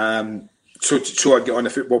 so I'd get on the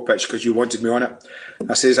football pitch because you wanted me on it.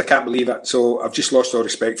 I says, I can't believe it, so I've just lost all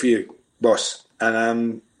respect for you, boss.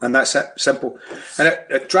 And that's it, simple. And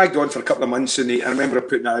it dragged on for a couple of months, and I remember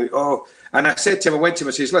putting it out, and I said to him, I went to him,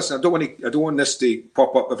 I says, listen, I don't want this to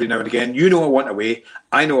pop up every now and again. You know I want away,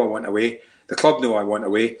 I know I want away. The club know I want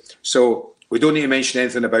away, so we don't need to mention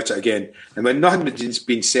anything about it again. And when nothing had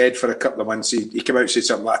been said for a couple of months, he came out and said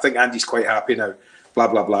something like, I think Andy's quite happy now, blah,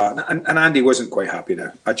 blah, blah. And Andy wasn't quite happy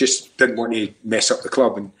now. I just didn't want to mess up the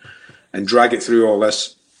club and drag it through all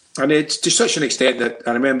this. And it's to such an extent that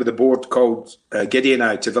I remember the board called Giddy and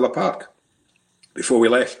I to Villa Park before we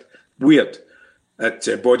left. Weird. At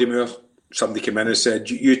Bodymoor, somebody came in and said,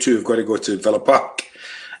 you two have got to go to Villa Park.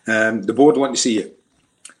 The board want to see you.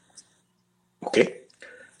 Okay,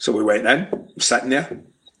 so we went in, sitting there,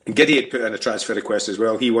 and Giddy had put in a transfer request as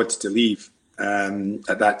well. He wanted to leave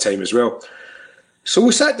at that time as well. So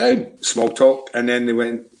we sat down, small talk, and then they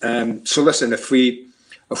went, so listen, if we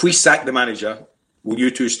sack the manager, will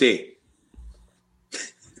you two stay?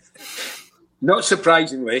 Not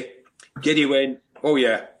surprisingly, Giddy went, oh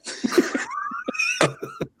yeah.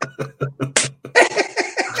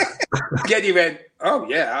 Giddy went, oh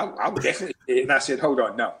yeah, I'll definitely stay. And I said, hold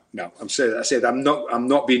on, no. I said, I'm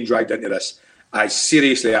not being dragged into this. I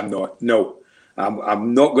seriously am not. No,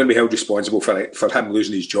 I'm not going to be held responsible for him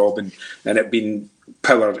losing his job and it being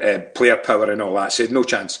player power and all that. I said, no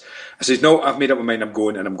chance. I said, no, I've made up my mind. I'm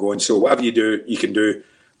going. So whatever you do, you can do,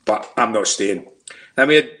 but I'm not staying. And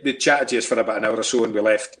we chatted to us for about an hour or so, and we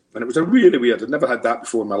left. And it was a really weird. I'd never had that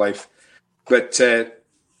before in my life, but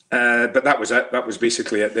that was it. That was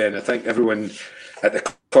basically it. Then I think everyone at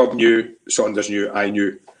the club knew, Saunders knew, I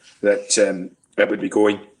knew that it would be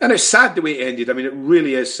going. And it's sad the way it ended. I mean, it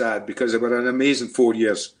really is sad because it were an amazing 4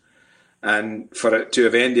 years, and for it to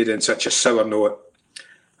have ended in such a sour note,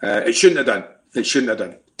 It shouldn't have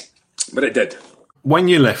done. But it did. When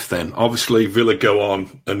you left then, obviously Villa go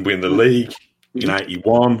on and win the league in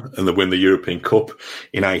 81 and they win the European Cup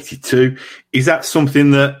in 82. Is that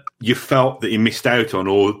something that you felt that you missed out on,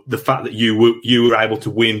 or the fact that you were able to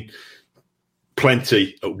win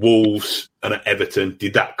plenty at Wolves and at Everton,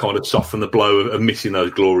 did that kind of soften the blow of missing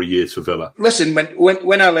those glory years for Villa? Listen,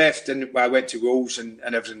 when I left and I went to Wolves and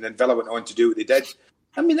everything, and Villa went on to do what they did,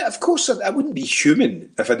 I mean, of course, I wouldn't be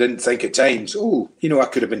human if I didn't think at times, I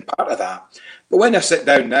could have been part of that. But when I sit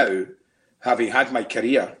down now, having had my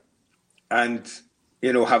career and,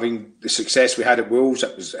 having the success we had at Wolves,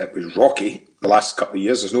 it was rocky the last couple of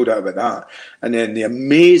years, there's no doubt about that. And then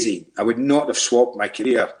I would not have swapped my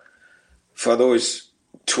career for those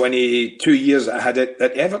 22 years that I had at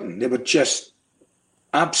Everton. They were just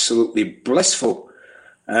absolutely blissful.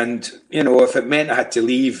 And, if it meant I had to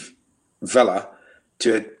leave Villa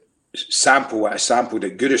to sample what I sampled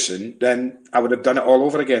at Goodison, then I would have done it all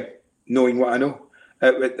over again, knowing what I know.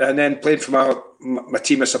 And then played for my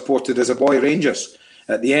team I supported as a boy, Rangers,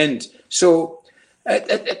 at the end. So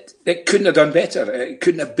it couldn't have done better. It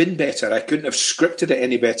couldn't have been better. I couldn't have scripted it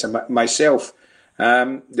any better myself.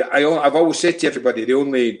 I've always said to everybody, the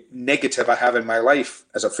only negative I have in my life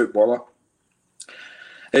as a footballer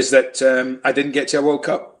is that I didn't get to a World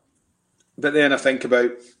Cup. But then I think about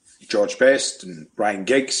George Best and Ryan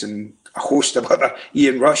Giggs and a host of other,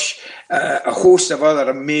 Ian Rush, a host of other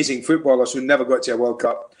amazing footballers who never got to a World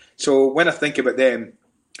Cup. So when I think about them,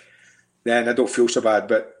 then I don't feel so bad.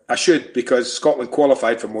 But I should, because Scotland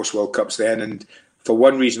qualified for most World Cups then, and for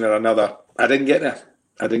one reason or another, I didn't get there.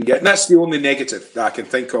 And that's the only negative that I can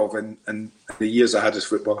think of in the years I had as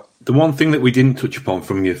footballer. The one thing that we didn't touch upon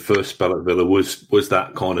from your first spell at Villa was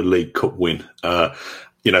that kind of League Cup win.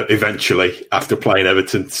 Eventually, after playing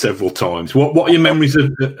Everton several times. What are your memories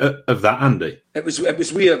of that, Andy? It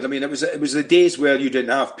was weird. I mean, it was the days where you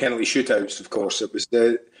didn't have penalty shootouts. Of course, it was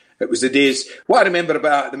the days. What I remember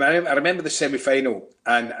about them, I remember the semi-final,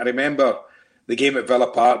 and I remember the game at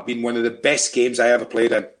Villa Park being one of the best games I ever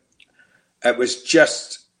played in. It was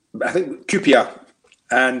just, I think, QPR,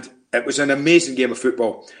 and it was an amazing game of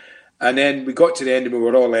football. And then we got to the end and we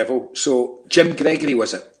were all level. So Jim Gregory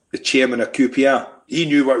was it, the chairman of QPR. He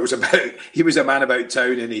knew what it was about. He was a man about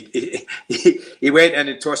town, and he went in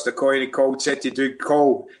and tossed a coin and said to Doug,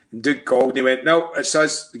 call. And Doug called, and he went, no, it's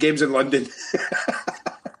us. The game's in London.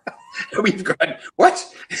 And we've gone, what?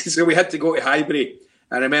 So we had to go to Highbury.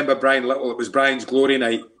 I remember Brian Little. It was Brian's glory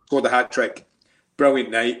night. Scored the hat trick. Brilliant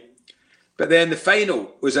night. But then the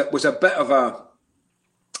final was a bit of a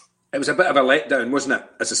letdown, wasn't it?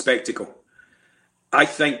 As a spectacle. I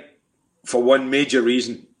think for one major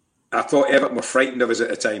reason. I thought Everton were frightened of us at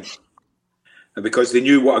the time, because they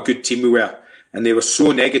knew what a good team we were, and they were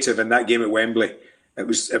so negative in that game at Wembley. It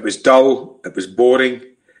was dull, it was boring,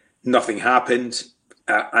 nothing happened.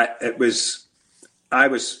 I was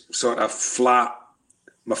sort of flat.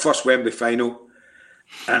 My first Wembley final,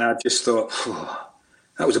 and I just thought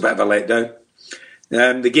that was a bit of a letdown.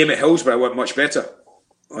 The game at Hillsborough went much better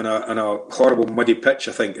on a horrible muddy pitch.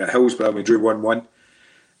 I think at Hillsborough we drew 1-1.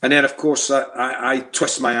 And then, of course, I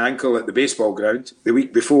twist my ankle at the baseball ground the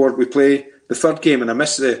week before we play the third game, and I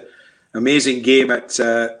missed the amazing game at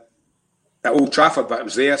Old Trafford. But I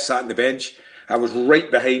was there, sat on the bench. I was right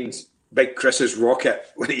behind Big Chris's rocket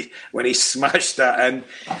when he smashed that in.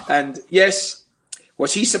 And yes,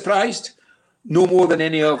 was he surprised? No more than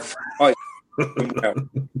any of us.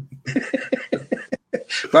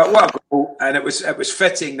 But what a goal! And it was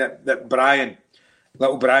fitting that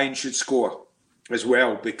little Brian should score as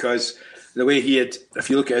well, because the way he had, if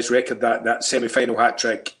you look at his record, that semi-final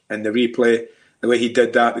hat-trick and the replay, the way he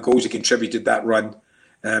did that, the goals he contributed that run,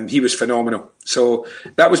 he was phenomenal. So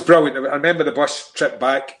that was brilliant. I remember the bus trip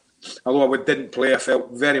back, although I didn't play, I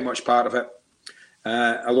felt very much part of it,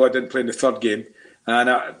 although I didn't play in the third game. And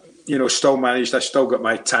I still got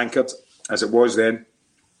my tankard, as it was then,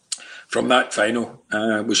 from that final,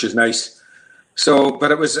 which is nice. So,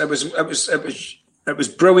 but it was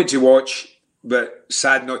brilliant to watch, but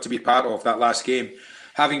sad not to be part of that last game,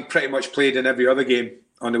 having pretty much played in every other game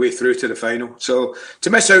on the way through to the final. So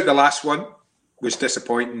to miss out the last one was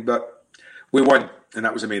disappointing, but we won, and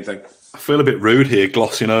that was the main thing. I feel a bit rude here,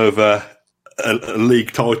 glossing over a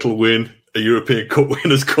league title win, a European Cup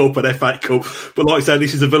Winners' Cup, an FA Cup. But like I said,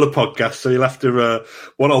 this is a Villa podcast, so you'll have to.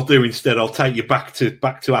 What I'll do instead, I'll take you back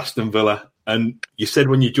to Aston Villa. And you said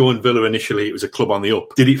when you joined Villa initially, it was a club on the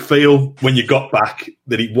up. Did it feel when you got back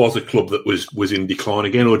that it was a club that was in decline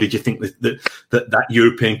again, or did you think that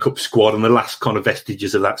European Cup squad and the last kind of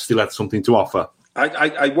vestiges of that still had something to offer?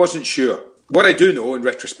 I wasn't sure. What I do know in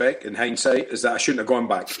retrospect, in hindsight, is that I shouldn't have gone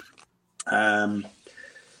back. Often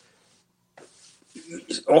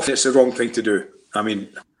it's the wrong thing to do. I mean,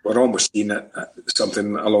 we're almost seeing it,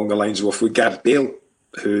 something along the lines of with Gareth Bale,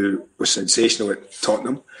 who was sensational at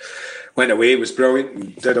Tottenham. Went away, was brilliant,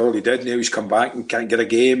 and did all he did. Now he's come back and can't get a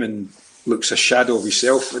game and looks a shadow of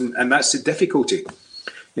himself. And that's the difficulty.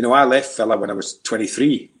 You know, I left Villa when I was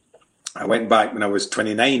 23. I went back when I was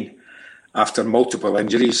 29 after multiple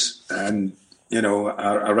injuries and, you know,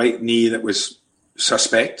 a right knee that was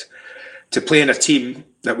suspect, to play in a team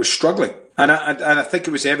that was struggling. And I think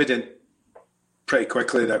it was evident pretty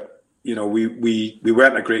quickly that, you know, we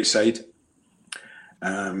weren't a great side.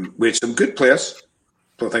 We had some good players.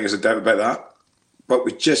 Don't think there's a doubt about that. But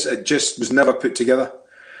it just was never put together.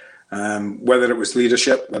 Whether it was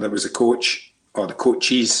leadership, whether it was the coach or the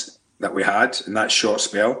coaches that we had in that short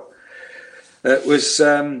spell, it was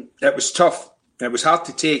tough. It was hard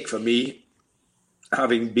to take for me,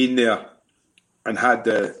 having been there and had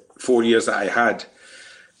the 4 years that I had.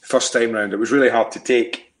 First time round, it was really hard to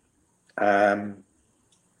take, and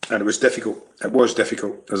it was difficult. It was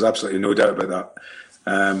difficult. There's absolutely no doubt about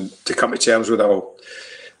that. To come to terms with it all.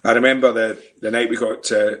 I remember the night we got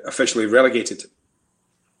officially relegated.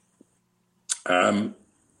 Where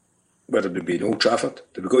did we be? In Old Trafford?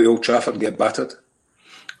 Did we go to Old Trafford and get battered?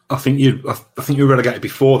 I think you were relegated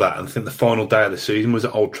before that, and I think the final day of the season was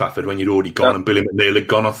at Old Trafford when you'd already gone and Billy McNeil had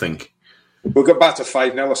gone, I think. We got battered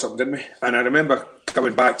 5-0 or something, didn't we? And I remember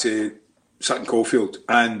coming back to Sutton Coldfield,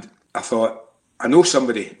 and I thought, I know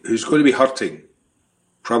somebody who's going to be hurting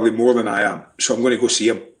probably more than I am, so I'm going to go see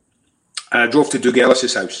him. And I drove to Doug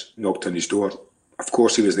Ellis's house, knocked on his door. Of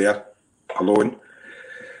course he was there, alone,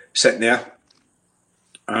 sitting there.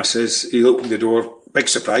 And I says, he opened the door, big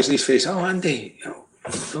surprise in his face. Oh, Andy,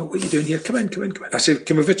 what are you doing here? Come in. I said,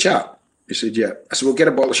 can we have a chat? He said, yeah. I said, we'll get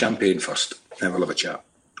a bottle of champagne first, then we'll have a chat.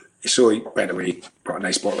 So he went away, brought a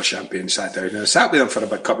nice bottle of champagne, sat down, and I sat with him for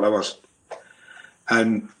about a couple of hours.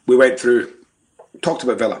 And we went through, talked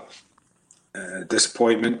about Villa,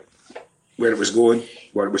 disappointment, where it was going,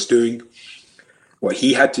 what it was doing, what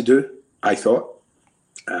he had to do, I thought,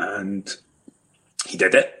 and he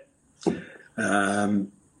did it.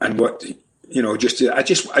 And what, you know,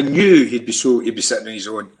 I knew he'd be sitting on his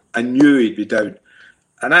own. I knew he'd be down,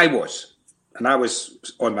 and I was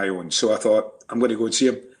on my own. So I thought, I'm going to go and see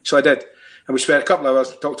him. So I did, and we spent a couple of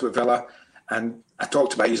hours, talked about Villa, and I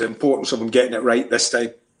talked about his importance of him getting it right this time.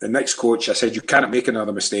 The next coach, I said, you cannot make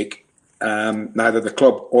another mistake. Neither the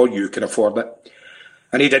club or you can afford it.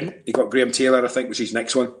 And he didn't. He got Graham Taylor, I think, was his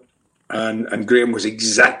next one. And Graham was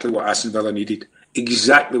exactly what Aston Villa needed.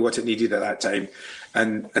 Exactly what it needed at that time.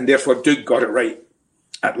 And therefore, Doug got it right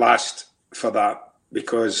at last for that,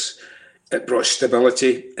 because it brought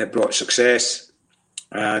stability, it brought success,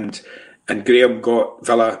 and Graham got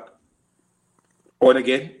Villa on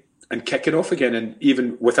again and kicking off again. And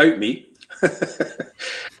even without me,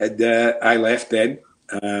 and I left then.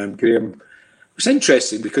 Graham was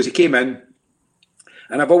interesting because he came in,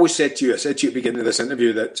 and I've always said to you, I said to you at the beginning of this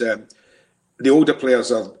interview, that the older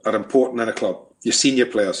players are important in a club, your senior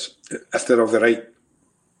players, if they're of the right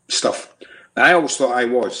stuff. And I always thought I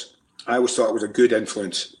was a good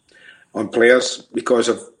influence on players because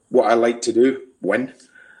of what I like to do, win.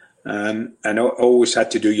 And I always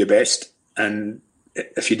had to do your best, and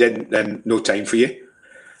if you didn't, then no time for you.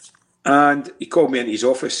 And he called me into his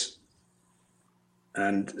office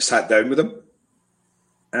and sat down with him,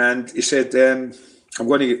 and he said, I'm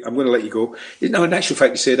going to let you go. No, in actual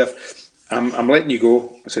fact, he said, I'm letting you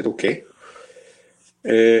go. I said, okay.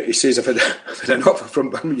 He says, I've had an offer from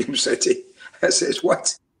Birmingham City. I says,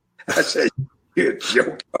 what? I said,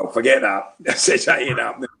 oh, forget that. I said, that ain't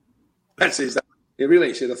happening. I says, he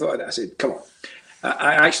really said, I thought of that. I said, come on.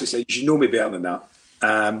 I actually said, you should know me better than that.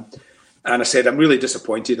 And I said, I'm really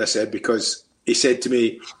disappointed, I said, because he said to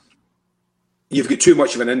me, you've got too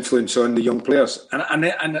much of an influence on the young players. And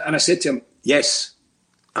I said to him, yes,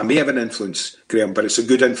 I may have an influence, Graham, but it's a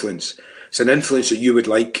good influence. It's an influence that you would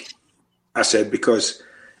like, I said, because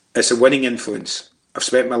it's a winning influence. I've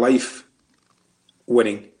spent my life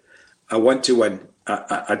winning. I want to win.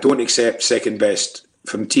 I don't accept second best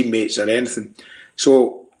from teammates or anything.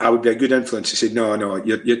 So I would be a good influence. He said, no,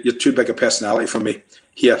 you're too big a personality for me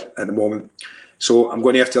here at the moment. So I'm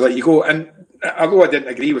going to have to let you go. And although I didn't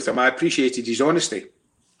agree with him, I appreciated his honesty.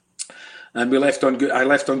 And I left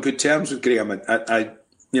on good terms with Graham.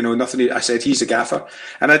 Nothing. I said, he's a gaffer.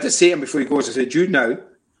 And I did say to him before he goes, I said, you now,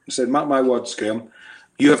 I said, mark my words, Graham,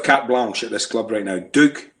 you have carte blanche at this club right now.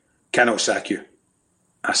 Doug cannot sack you.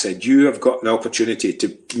 I said, you have got the opportunity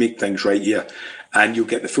to make things right here, and you'll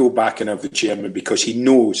get the full backing of the chairman because he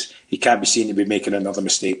knows he can't be seen to be making another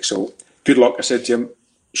mistake. So good luck, I said to him,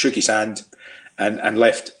 shook his hand and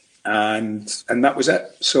left. And that was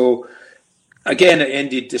it. So again,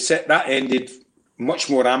 that ended much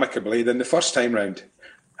more amicably than the first time round,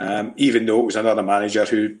 even though it was another manager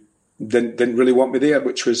who didn't really want me there,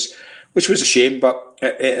 which was a shame, but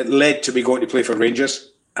it led to me going to play for Rangers.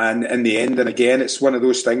 And in the end, and again, it's one of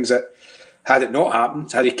those things that had it not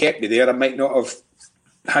happened, had he kept me there, I might not have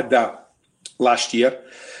had that last year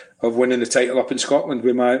of winning the title up in Scotland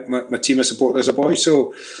with my team I supported as a boy.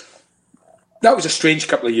 So that was a strange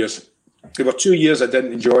couple of years. There were 2 years I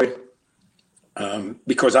didn't enjoy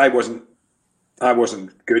because I wasn't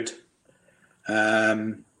good.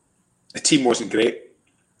 The team wasn't great,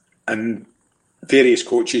 and various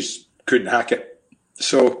coaches couldn't hack it.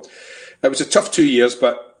 So it was a tough 2 years,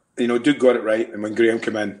 but Duke got it right, and when Graham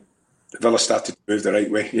came in, Villa started to move the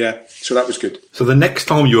right way. Yeah, so that was good. So the next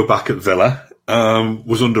time you were back at Villa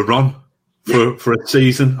was under Ron for a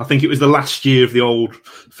season. I think it was the last year of the old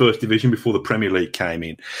First Division before the Premier League came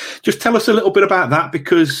in. Just tell us a little bit about that,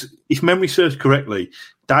 because if memory serves correctly,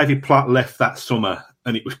 David Platt left that summer,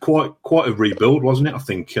 and it was quite a rebuild, wasn't it? I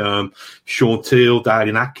think Sean Teal,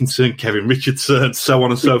 Darian Atkinson, Kevin Richardson, so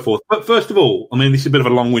on and so forth. But first of all, I mean, this is a bit of a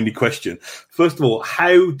long-winded question. First of all,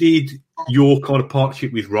 how did your kind of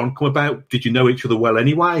partnership with Ron come about? Did you know each other well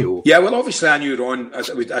anyway? Or? Yeah, well, obviously I knew Ron, as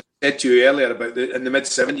I said to you earlier, about in the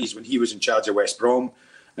mid-'70s when he was in charge of West Brom,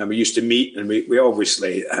 and we used to meet, and we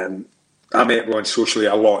obviously, I met Ron socially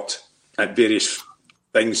a lot at various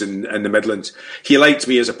things in the Midlands. He liked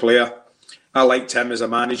me as a player. I liked him as a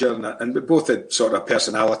manager, and we both had sort of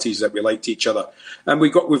personalities that we liked each other, and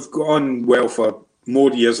we've gone well for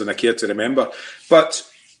more years than I care to remember. But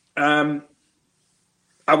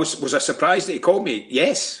was I surprised that he called me?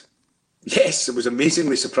 Yes, I was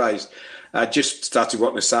amazingly surprised. I just started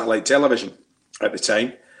working with satellite television at the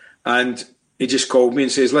time, and he just called me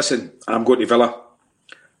and says, "Listen, I'm going to Villa."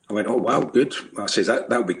 I went, "Oh wow, good." I said, "That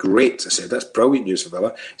would be great." I said, "That's brilliant news for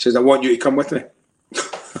Villa." He says, "I want you to come with me."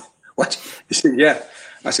 What? He said, "Yeah."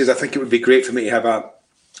 I said, "I think it would be great for me to have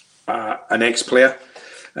an ex-player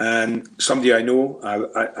and somebody I know.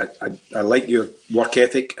 I like your work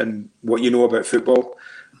ethic and what you know about football,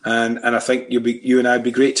 and I think you and I would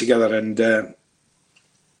be great together. And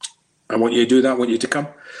I want you to do that. I want you to come."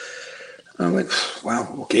 I went,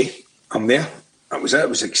 "Wow, okay, I'm there." That was it. It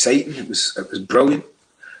was exciting. It was brilliant.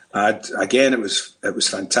 Again, it was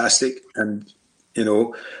fantastic. And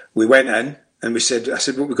we went in. And I said, "What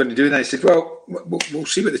are we going to do?" And I said, "Well, we'll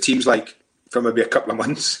see what the team's like for maybe a couple of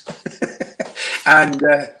months, and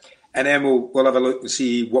then we'll have a look and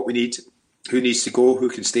see what we need, who needs to go, who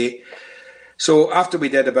can stay." So after we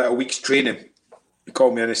did about a week's training, he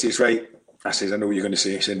called me and he says, "Right," I said, "I know what you're going to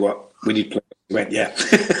say." He said, "What? We need players." He went, "Yeah."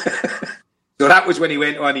 So that was when he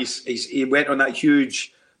went on. He went on that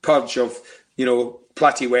huge purge of,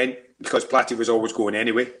 Platty went because Platty was always going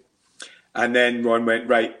anyway, and then Ron went,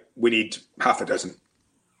 "Right, we need half a dozen.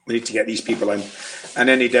 We need to get these people in." And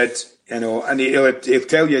then he did, and he'll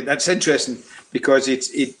tell you, that's interesting because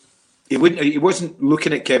he wasn't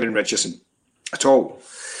looking at Kevin Richardson at all.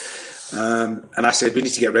 And I said, "We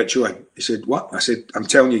need to get Richo in." He said, "What?" I said, "I'm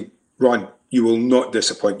telling you, Ron, you will not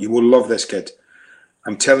disappoint. You will love this kid.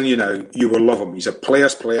 I'm telling you now, you will love him. He's a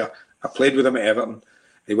player's player. I played with him at Everton.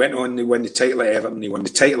 He went on, he won the title at Everton. He won the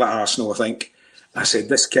title at Arsenal, I think." I said,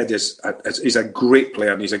 "This kid is a great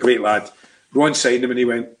player and he's a great lad." Ron signed him and he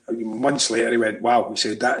went, months later, he went, "Wow." He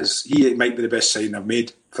said, he might be the best signing I've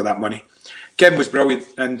made for that money." Kim was brilliant,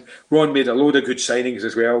 and Ron made a load of good signings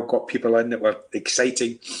as well, got people in that were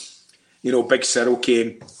exciting. Big Cyril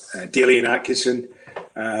came, Dalian Atkinson,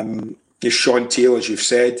 Sean Teal, as you've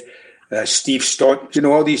said, Steve Stott,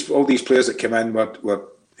 all these players that came in were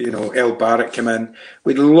El Barrett came in.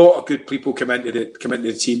 We had a lot of good people come into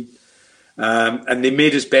the team. And they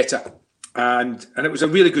made us better, and it was a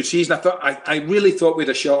really good season. I really thought we had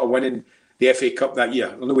a shot of winning the FA Cup that year.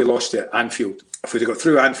 I know we lost it at Anfield. If we'd have got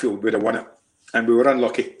through Anfield, we'd have won it, and we were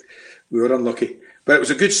unlucky. But it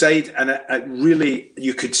was a good side, and it really,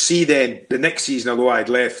 you could see then the next season, although I'd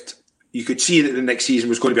left, you could see that the next season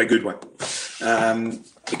was going to be a good one,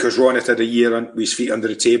 because Ron had a year with his feet under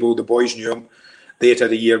the table. The boys knew him; they had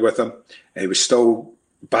a year with him. He was still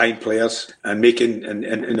buying players and making, and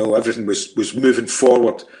everything was moving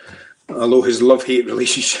forward. Although his love-hate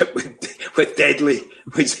relationship with Deadly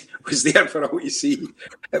was there for all you see.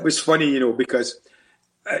 It was funny, because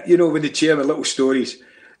when the chairman, little stories,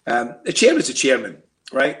 the chairman's a chairman,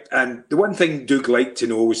 right? And the one thing Doug liked to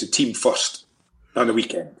know was the team first on the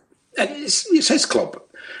weekend. And it's his club.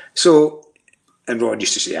 So, and Ron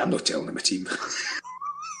used to say, I'm not telling him a team.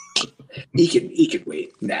 he can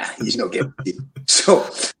wait. Nah, he's not getting a team. So,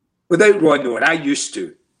 without Ron knowing, I used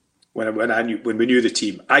to, when we knew the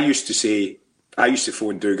team, I used to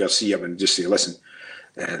phone Drew Garcia and just say, listen,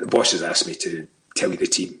 the boss has asked me to tell you the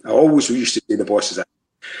team. I always used to say the boss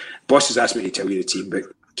has asked me to tell you the team, but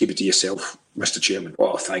keep it to yourself, Mr. Chairman.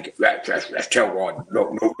 Oh, thank you. Let's tell Ron.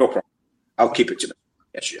 No problem. I'll keep it to me.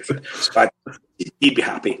 Yes. So he'd be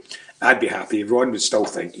happy. I'd be happy. Ron would still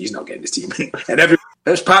think he's not getting the team. And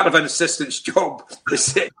it's part of an assistant's job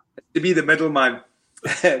to be the middleman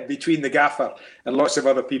between the gaffer and lots of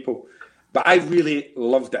other people. But I really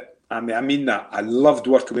loved it. I mean that. I loved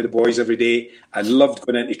working with the boys every day. I loved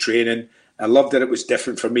going into training. I loved that it was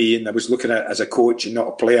different for me and I was looking at it as a coach and not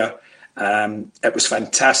a player. It was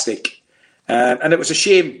fantastic. And it was a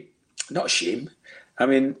shame. Not a shame. I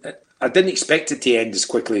mean, I didn't expect it to end as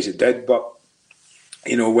quickly as it did, but,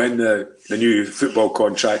 you know, when the new football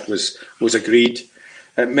contract was agreed,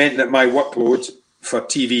 it meant that my workload for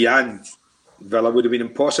TV and Villa would have been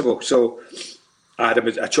impossible. So I had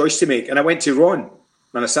a choice to make. And I went to Ron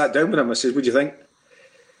and I sat down with him. I said, what do you think?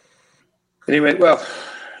 And he went, well,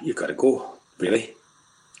 you've got to go, really.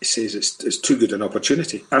 He says it's too good an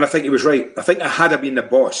opportunity. And I think he was right. I think had I been the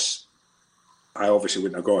boss, I obviously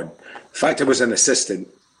wouldn't have gone. The fact I was an assistant,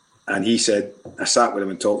 and he said, I sat with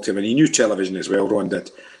him and talked to him, and he knew television as well, Ron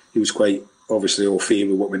did. He was quite obviously au fait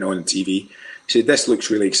with what went on TV. He said, this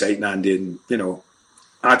looks really exciting, Andy, and, you know,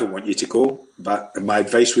 I don't want you to go, but my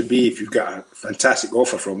advice would be, if you've got a fantastic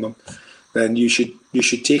offer from them, then you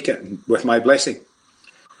should take it with my blessing.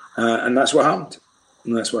 And that's what happened.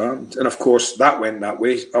 And of course, that went that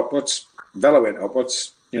way, upwards. Villa went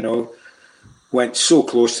upwards, you know, went so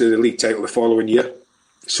close to the league title the following year.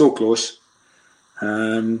 So close.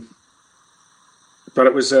 But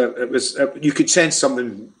it was you could sense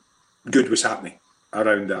something good was happening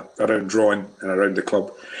around Ron and around the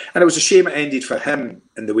club. And it was a shame it ended for him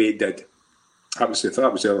in the way it did. That was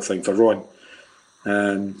the other thing for Ron.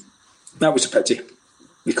 That was a pity,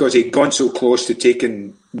 because he'd gone so close to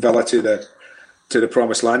taking Villa to the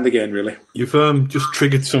promised land again, really. You've just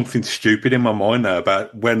triggered something stupid in my mind now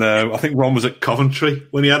about when I think Ron was at Coventry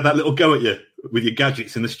when he had that little go at you with your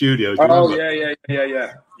gadgets in the studio. Oh,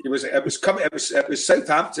 yeah. It was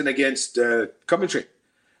Southampton against Coventry,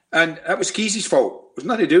 and that was Kesey's fault. It was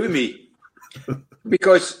nothing to do with me,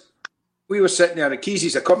 because we were sitting there, and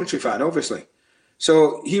Kesey's a Coventry fan, obviously,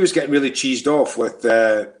 so he was getting really cheesed off with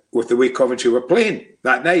the way Coventry were playing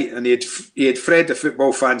that night, and he had Fred the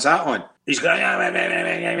football fan's hat on. He's going,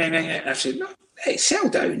 I said, no, hey, settle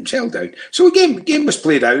down. So the game was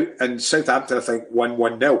played out, and Southampton, I think, won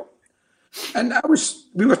 1-0. And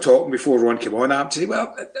we were talking before Ron came on. I said,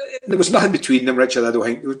 well, there was nothing between them, Richard. I don't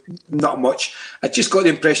think there was not much. I just got the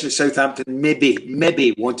impression that Southampton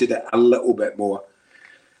maybe wanted it a little bit more.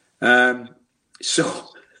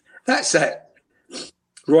 So that's it.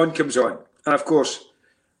 Ron comes on, and of course,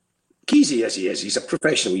 Kesey as he is, he's a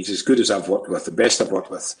professional. He's as good as I've worked with, the best I've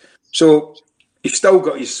worked with. So he's still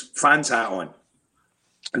got his fan's hat on.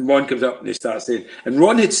 And Ron comes up and he starts saying, and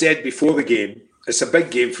Ron had said before the game, it's a big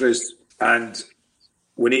game for us and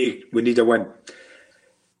we need a win.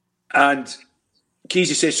 And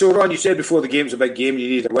Kesey says, so Ron, you said before the game's a big game, you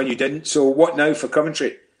need a win, you didn't. So what now for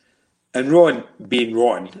Coventry? And Ron, being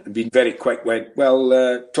Ron, and being very quick, went,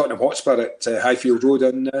 well, Tottenham Hotspur at Highfield Road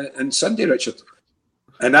on Sunday, Richard.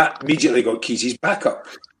 And that immediately got Kesey's back up.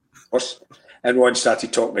 And Ron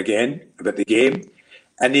started talking again about the game.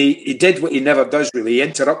 And he did what he never does, really. He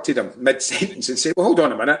interrupted him mid-sentence and said, well, hold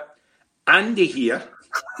on a minute. Andy here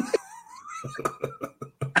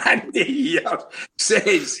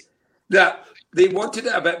says that they wanted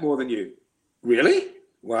it a bit more than you. Really?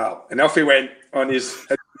 Wow. And off he went on his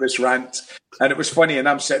rant. And it was funny. And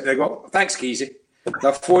I'm sitting there going, thanks, Kesey.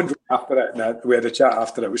 I phoned after it and we had a chat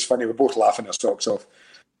after it. It was funny. We were both laughing our socks off.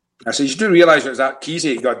 I said, you do realise it was that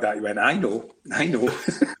Kesey got that? He went, I know.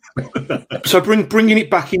 So bringing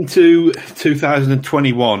it back into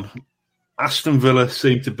 2021, Aston Villa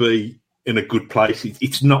seem to be in a good place.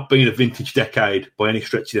 It's not been a vintage decade by any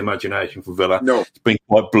stretch of the imagination for Villa. No. It's been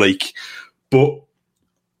quite bleak. But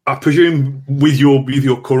I presume with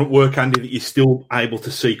your current work, Andy, that you're still able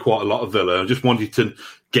to see quite a lot of Villa. I just wanted to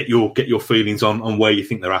get your feelings on where you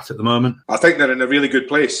think they're at the moment. I think they're in a really good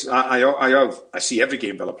place. I see every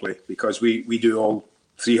game Villa play because we do all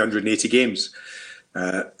 380 games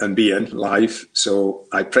and be in live. So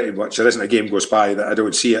I pretty much, there isn't a game goes by that I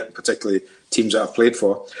don't see it, particularly teams that I've played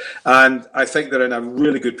for. And I think they're in a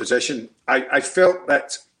really good position. I felt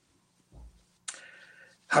that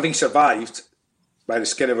having survived by the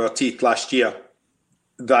skin of our teeth last year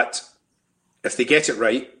that if they get it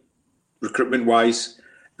right, recruitment-wise,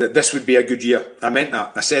 that this would be a good year. I meant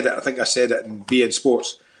that. I think I said it in BN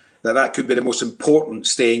Sports, that could be the most important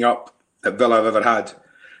staying up that Villa have ever had.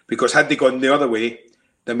 Because had they gone the other way,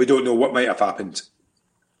 then we don't know what might have happened.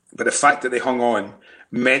 But the fact that they hung on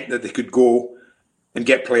meant that they could go and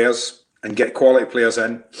get players and get quality players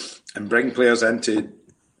in and bring players in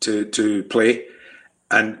to play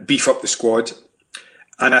and beef up the squad.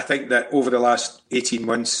 And I think that over the last 18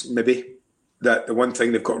 months, maybe, that the one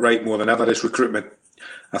thing they've got right more than ever is recruitment.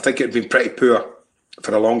 I think it had been pretty poor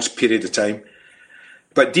for a long period of time.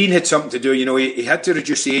 But Dean had something to do. He had to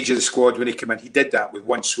reduce the age of the squad when he came in. He did that with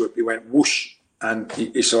one swoop. He went whoosh and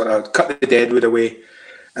he sort of cut the deadwood away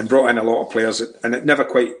and brought in a lot of players. And it never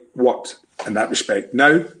quite worked in that respect.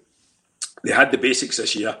 Now, they had the basics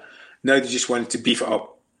this year. Now they just wanted to beef it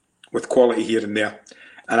up with quality here and there.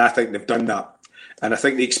 And I think they've done that. And I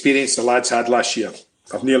think the experience the lads had last year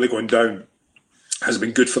of nearly going down has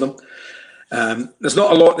been good for them. There's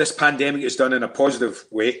not a lot this pandemic has done in a positive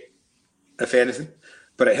way, if anything,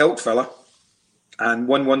 but it helped Villa. And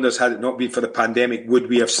one wonders, had it not been for the pandemic, would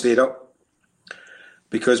we have stayed up?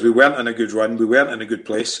 Because we weren't in a good run, we weren't in a good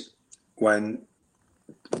place when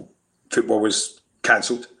football was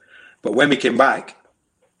cancelled. But when we came back,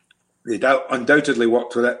 they'd undoubtedly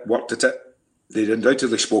worked at it. They'd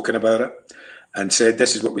undoubtedly spoken about it and said,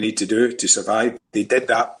 this is what we need to do to survive. They did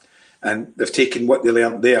that, and they've taken what they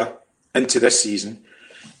learnt there into this season,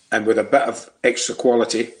 and with a bit of extra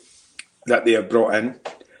quality that they have brought in,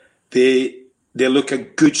 they look a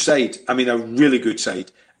good side. I mean, a really good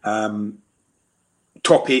side.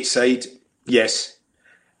 Top 8 side, yes.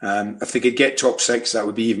 If they could get top 6, that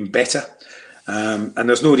would be even better. And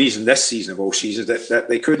there's no reason this season of all seasons that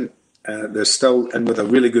they couldn't. They're still in with a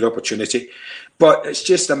really good opportunity. But it's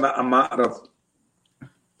just a matter of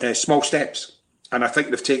small steps. And I think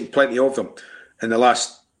they've taken plenty of them in the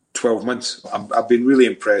last 12 months. I've been really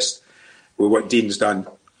impressed with what Dean's done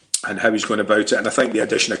and how he's going about it. And I think the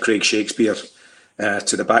addition of Craig Shakespeare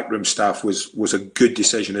to the backroom staff was a good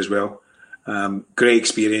decision as well. Great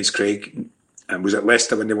experience, Craig, and was at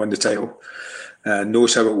Leicester when they won the title.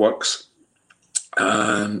 Knows how it works.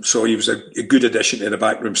 So he was a good addition to the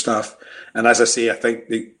backroom staff. And as I say, I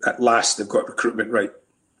think at last they've got recruitment right.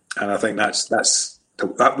 And I think that's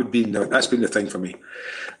been the thing for me.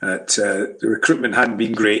 The recruitment hadn't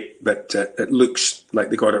been great, but it looks like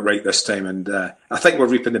they got it right this time. And I think we're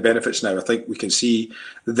reaping the benefits now. I think we can see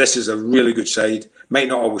that this is a really good side. Might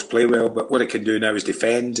not always play well, but what it can do now is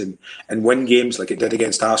defend and win games like it did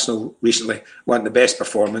against Arsenal recently. Wasn't the best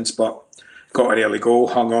performance, but got an early goal,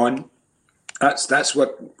 hung on. That's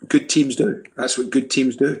what good teams do. That's what good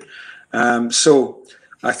teams do. So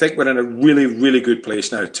I think we're in a really, really good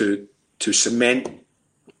place now to cement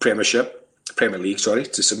Premier League,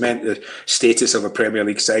 to cement the status of a Premier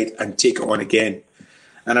League side and take it on again.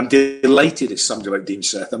 And I'm delighted it's somebody like Dean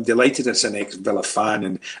Smith. I'm delighted it's an ex-Villa fan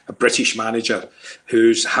and a British manager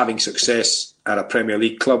who's having success at a Premier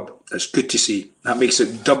League club. It's good to see. That makes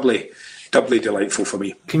it doubly delightful for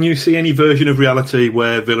me. Can you see any version of reality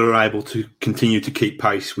where Villa are able to continue to keep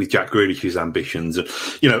pace with Jack Grealish's ambitions? And,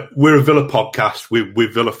 we're a Villa podcast.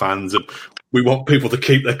 We're Villa fans, and we want people to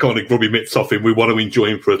keep their kind of grubby mitts off him. We want to enjoy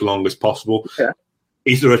him for as long as possible. Yeah.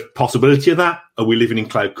 Is there a possibility of that? Are we living in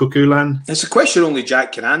cloud cuckoo land? It's a question only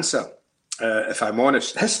Jack can answer, if I'm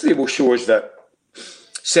honest. History will show us that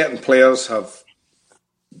certain players have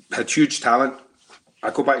had huge talent. I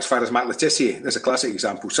go back as far as Matt Letizia. There's a classic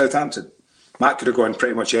example. Southampton. Matt could have gone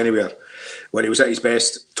pretty much anywhere when he was at his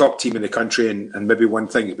best, top team in the country, and maybe one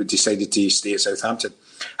thing, but decided to stay at Southampton.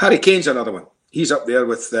 Harry Kane's another one. He's up there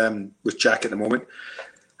with Jack at the moment.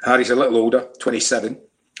 Harry's a little older, 27.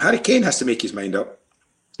 Harry Kane has to make his mind up.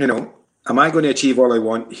 Am I going to achieve all I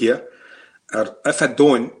want here? Or if I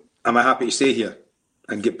don't, am I happy to stay here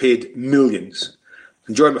and get paid millions?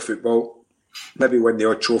 Enjoy my football, maybe win the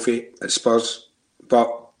odd trophy at Spurs,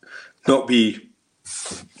 but not be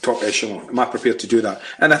top echelon. Am I prepared to do that?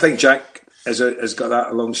 And I think Jack has got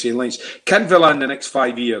that along the same lines. Can Villa in the next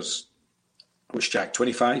 5 years, what's Jack,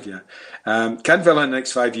 25? Yeah. Can Villa in the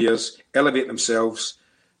next 5 years elevate themselves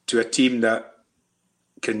to a team that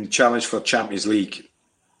can challenge for Champions League?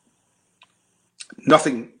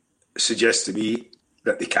 Nothing suggests to me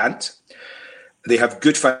that they can't. They have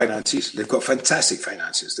good finances. They've got fantastic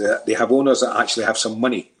finances. They have owners that actually have some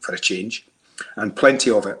money for a change, and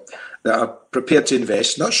plenty of it, that are prepared to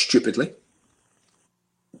invest, not stupidly,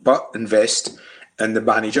 but invest in the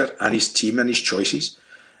manager and his team and his choices.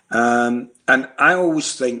 And I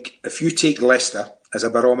always think if you take Leicester as a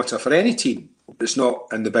barometer for any team that's not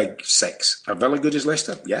in the big six. Are Villa good as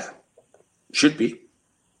Leicester? Yeah, should be.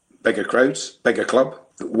 Bigger crowds, bigger club.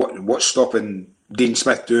 What's stopping Dean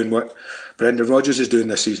Smith doing what Brendan Rodgers is doing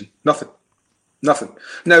this season? Nothing.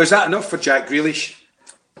 Now, is that enough for Jack Grealish?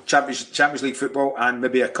 Champions League football and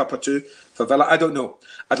maybe a cup or two for Villa? I don't know.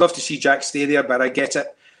 I'd love to see Jack stay there, but I get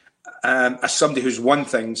it. As somebody who's won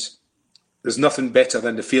things, there's nothing better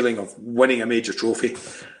than the feeling of winning a major trophy.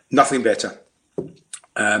 Nothing better.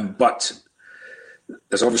 But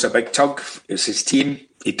there's obviously a big tug. It's his team.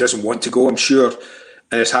 He doesn't want to go, I'm sure.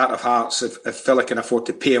 In his heart of hearts, if Villa can afford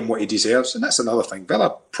to pay him what he deserves, and that's another thing.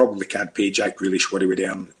 Villa probably can't pay Jack Grealish what he would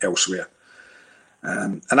earn elsewhere.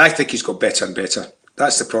 And I think he's got better and better.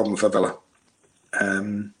 That's the problem for Villa.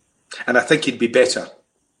 And I think he'd be better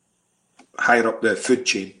higher up the food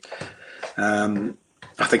chain. I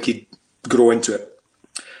think he'd grow into it.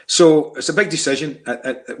 So it's a big decision.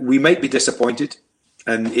 We might be disappointed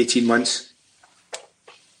in 18 months.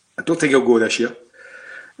 I don't think he'll go this year.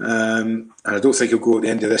 And I don't think he'll go at the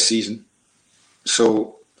end of this season.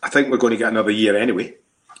 So I think we're going to get another year anyway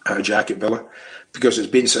out of Jack at Villa, because it's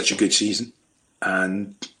been such a good season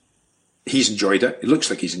and he's enjoyed it. It looks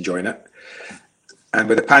like he's enjoying it. And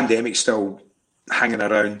with the pandemic still hanging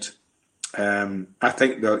around, I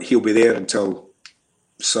think that he'll be there until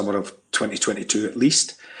summer of 2022 at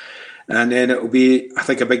least. And then it'll be, I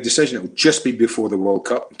think, a big decision. It'll just be before the World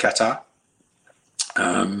Cup in Qatar,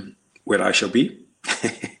 where I shall be.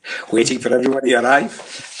 Waiting for everyone to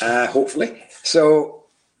arrive, hopefully. So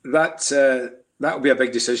that'll be a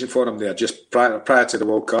big decision for him there, just prior to the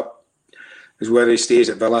World Cup, is whether he stays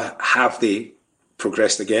at Villa, have they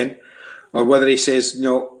progressed again, or whether he says,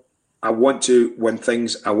 no, I want to win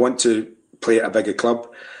things, I want to play at a bigger club,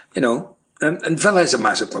 and Villa is a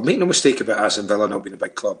massive club. Make no mistake about Aston Villa not being a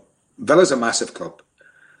big club. Villa's a massive club,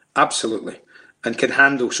 absolutely, and can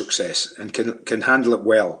handle success and can handle it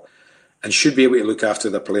well. And should be able to look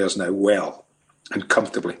after their players now well and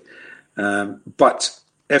comfortably. But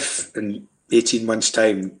if in 18 months'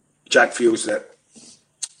 time Jack feels that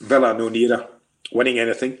Villa are no nearer winning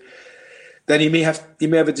anything, then he may have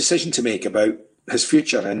a decision to make about his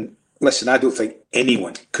future. And listen, I don't think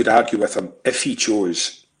anyone could argue with him if he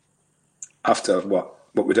chose, after what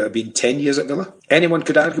would it have been, 10 years at Villa? Anyone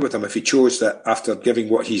could argue with him if he chose that after giving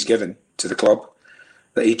what he's given to the club,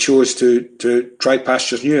 that he chose to try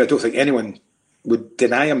pastures new. I don't think anyone would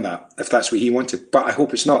deny him that if that's what he wanted. But I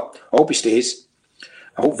hope it's not. I hope he stays.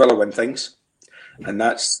 I hope Villa win things. And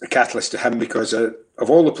that's the catalyst to him, because of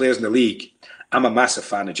all the players in the league, I'm a massive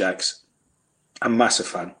fan of Jack's. I'm a massive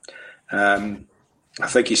fan. I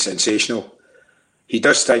think he's sensational. He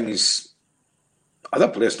does things other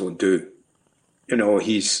players don't do.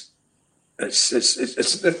 It's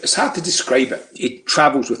hard to describe it. He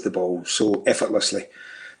travels with the ball so effortlessly.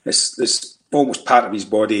 It's almost part of his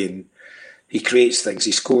body, and he creates things,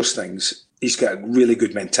 he scores things. He's got a really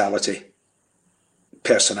good mentality,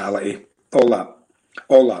 personality, all that.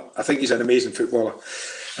 I think he's an amazing footballer.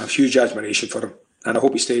 I have huge admiration for him, and I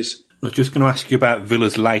hope he stays. I was just going to ask you about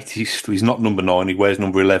Villa's latest. He's not number 9, he wears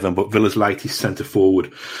number 11, but Villa's latest centre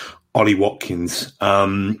forward, Ollie Watkins.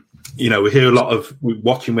 We hear a lot of, we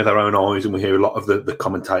watch him with our own eyes, and we hear a lot of the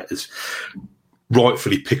commentators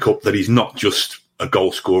rightfully pick up that he's not just a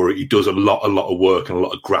goal scorer. He does a lot of work and a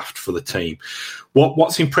lot of graft for the team.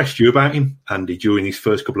 What's impressed you about him, Andy, during his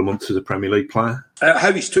first couple of months as a Premier League player?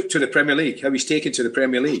 How he's took to the Premier League, how he's taken to the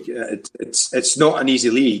Premier League. It's not an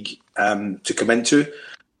easy league to come into.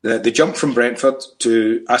 The jump from Brentford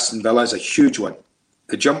to Aston Villa is a huge one.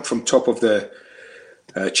 The jump from top of the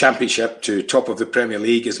Championship to top of the Premier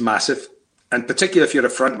League is massive, and particularly if you're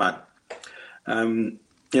a front man.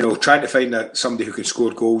 Trying to find somebody who can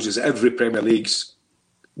score goals is every Premier League's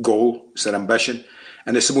goal. It's their ambition,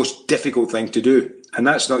 and it's the most difficult thing to do. And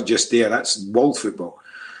that's not just there, that's world football.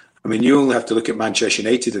 I mean, you only have to look at Manchester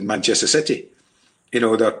United and Manchester City.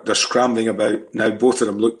 They're scrambling about now. Both of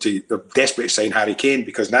them they're desperate to sign Harry Kane,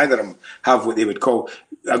 because neither of them have what they would call.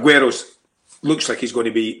 Aguero's looks like he's going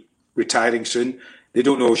to be retiring soon. They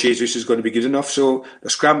don't know if Jesus is going to be good enough, so they're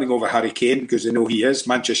scrambling over Harry Kane because they know he is.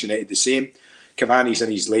 Manchester United the same. Cavani's in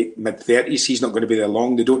his mid-30s. He's not going to be there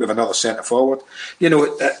long. They don't have another centre-forward.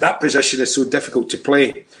 That position is so difficult to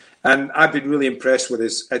play. And I've been really impressed with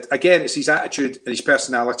it's his attitude and his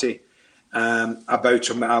personality about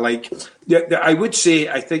him that I like. I would say,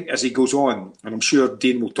 I think, as he goes on, and I'm sure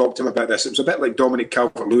Dean will talk to him about this, it was a bit like Dominic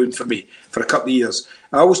Calvert-Lewin for me for a couple of years.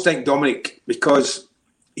 I always think Dominic, because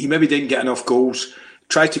he maybe didn't get enough goals,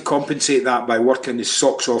 tried to compensate that by working his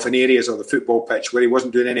socks off in areas of the football pitch where he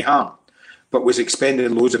wasn't doing any harm. but was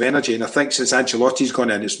expending loads of energy. And I think since Ancelotti's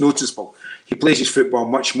gone in, it's noticeable. He plays his football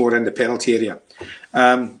much more in the penalty area.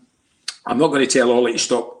 I'm not going to tell Ollie to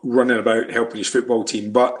stop running about helping his football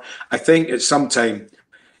team, but I think at some time,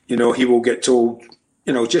 he will get told,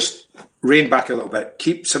 just rein back a little bit,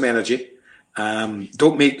 keep some energy.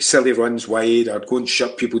 Don't make silly runs wide or go and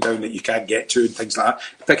shut people down that you can't get to and things like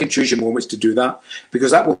that. Pick and choose your moments to do that,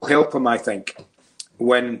 because that will help him, I think,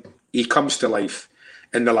 when he comes to life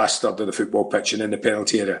in the last third of the football pitch and in the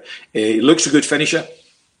penalty area. He looks a good finisher.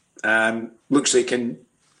 Looks like he can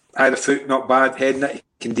either foot, not bad, heading it, he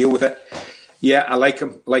can deal with it. Yeah, I like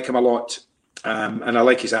him a lot. And I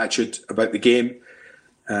like his attitude about the game.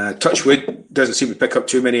 Touchwood doesn't seem to pick up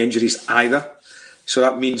too many injuries either. So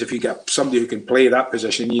that means if you get somebody who can play that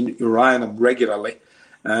position, you rely on him regularly,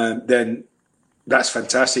 then that's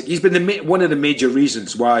fantastic. He's been one of the major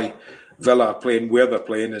reasons why Villa are playing where they're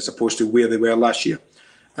playing as opposed to where they were last year.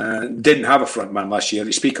 Didn't have a front man last year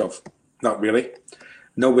to speak of. Not really.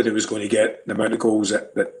 Nobody was going to get the amount of goals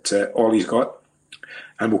that Ollie's got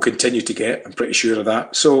and will continue to get. I'm pretty sure of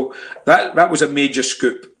that. So that was a major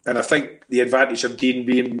scoop. And I think the advantage of Dean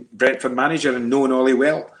being Brentford manager and knowing Ollie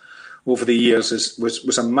well over the years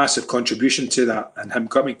was a massive contribution to that and him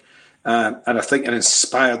coming. And I think an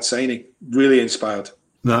inspired signing, really inspired.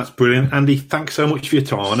 No, that's brilliant. Andy, thanks so much for your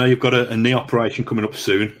time. I know you've got a knee operation coming up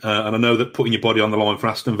soon, and I know that putting your body on the line for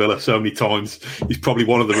Aston Villa so many times is probably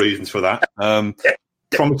one of the reasons for that.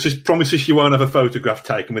 Promises you won't have a photograph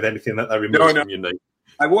taken with anything that they remove from your knee.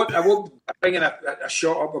 I won't bring in a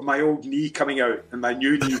shot up of my old knee coming out and my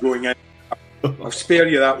new knee going in. I'll spare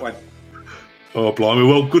you that one. Oh, blimey.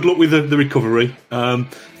 Well, good luck with the recovery.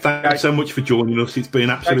 Thanks so much for joining us. It's been an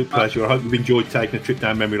absolute pleasure. I hope you've enjoyed taking a trip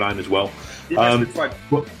down memory lane as well. Yeah, it's been fun.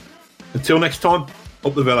 Well, until next time,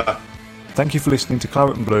 up the Villa. Thank you for listening to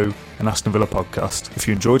Claret and Blue, an Aston Villa podcast. If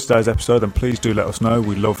you enjoyed today's episode, then please do let us know.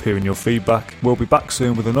 We love hearing your feedback. We'll be back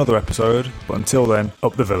soon with another episode, but until then,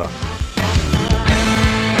 up the Villa.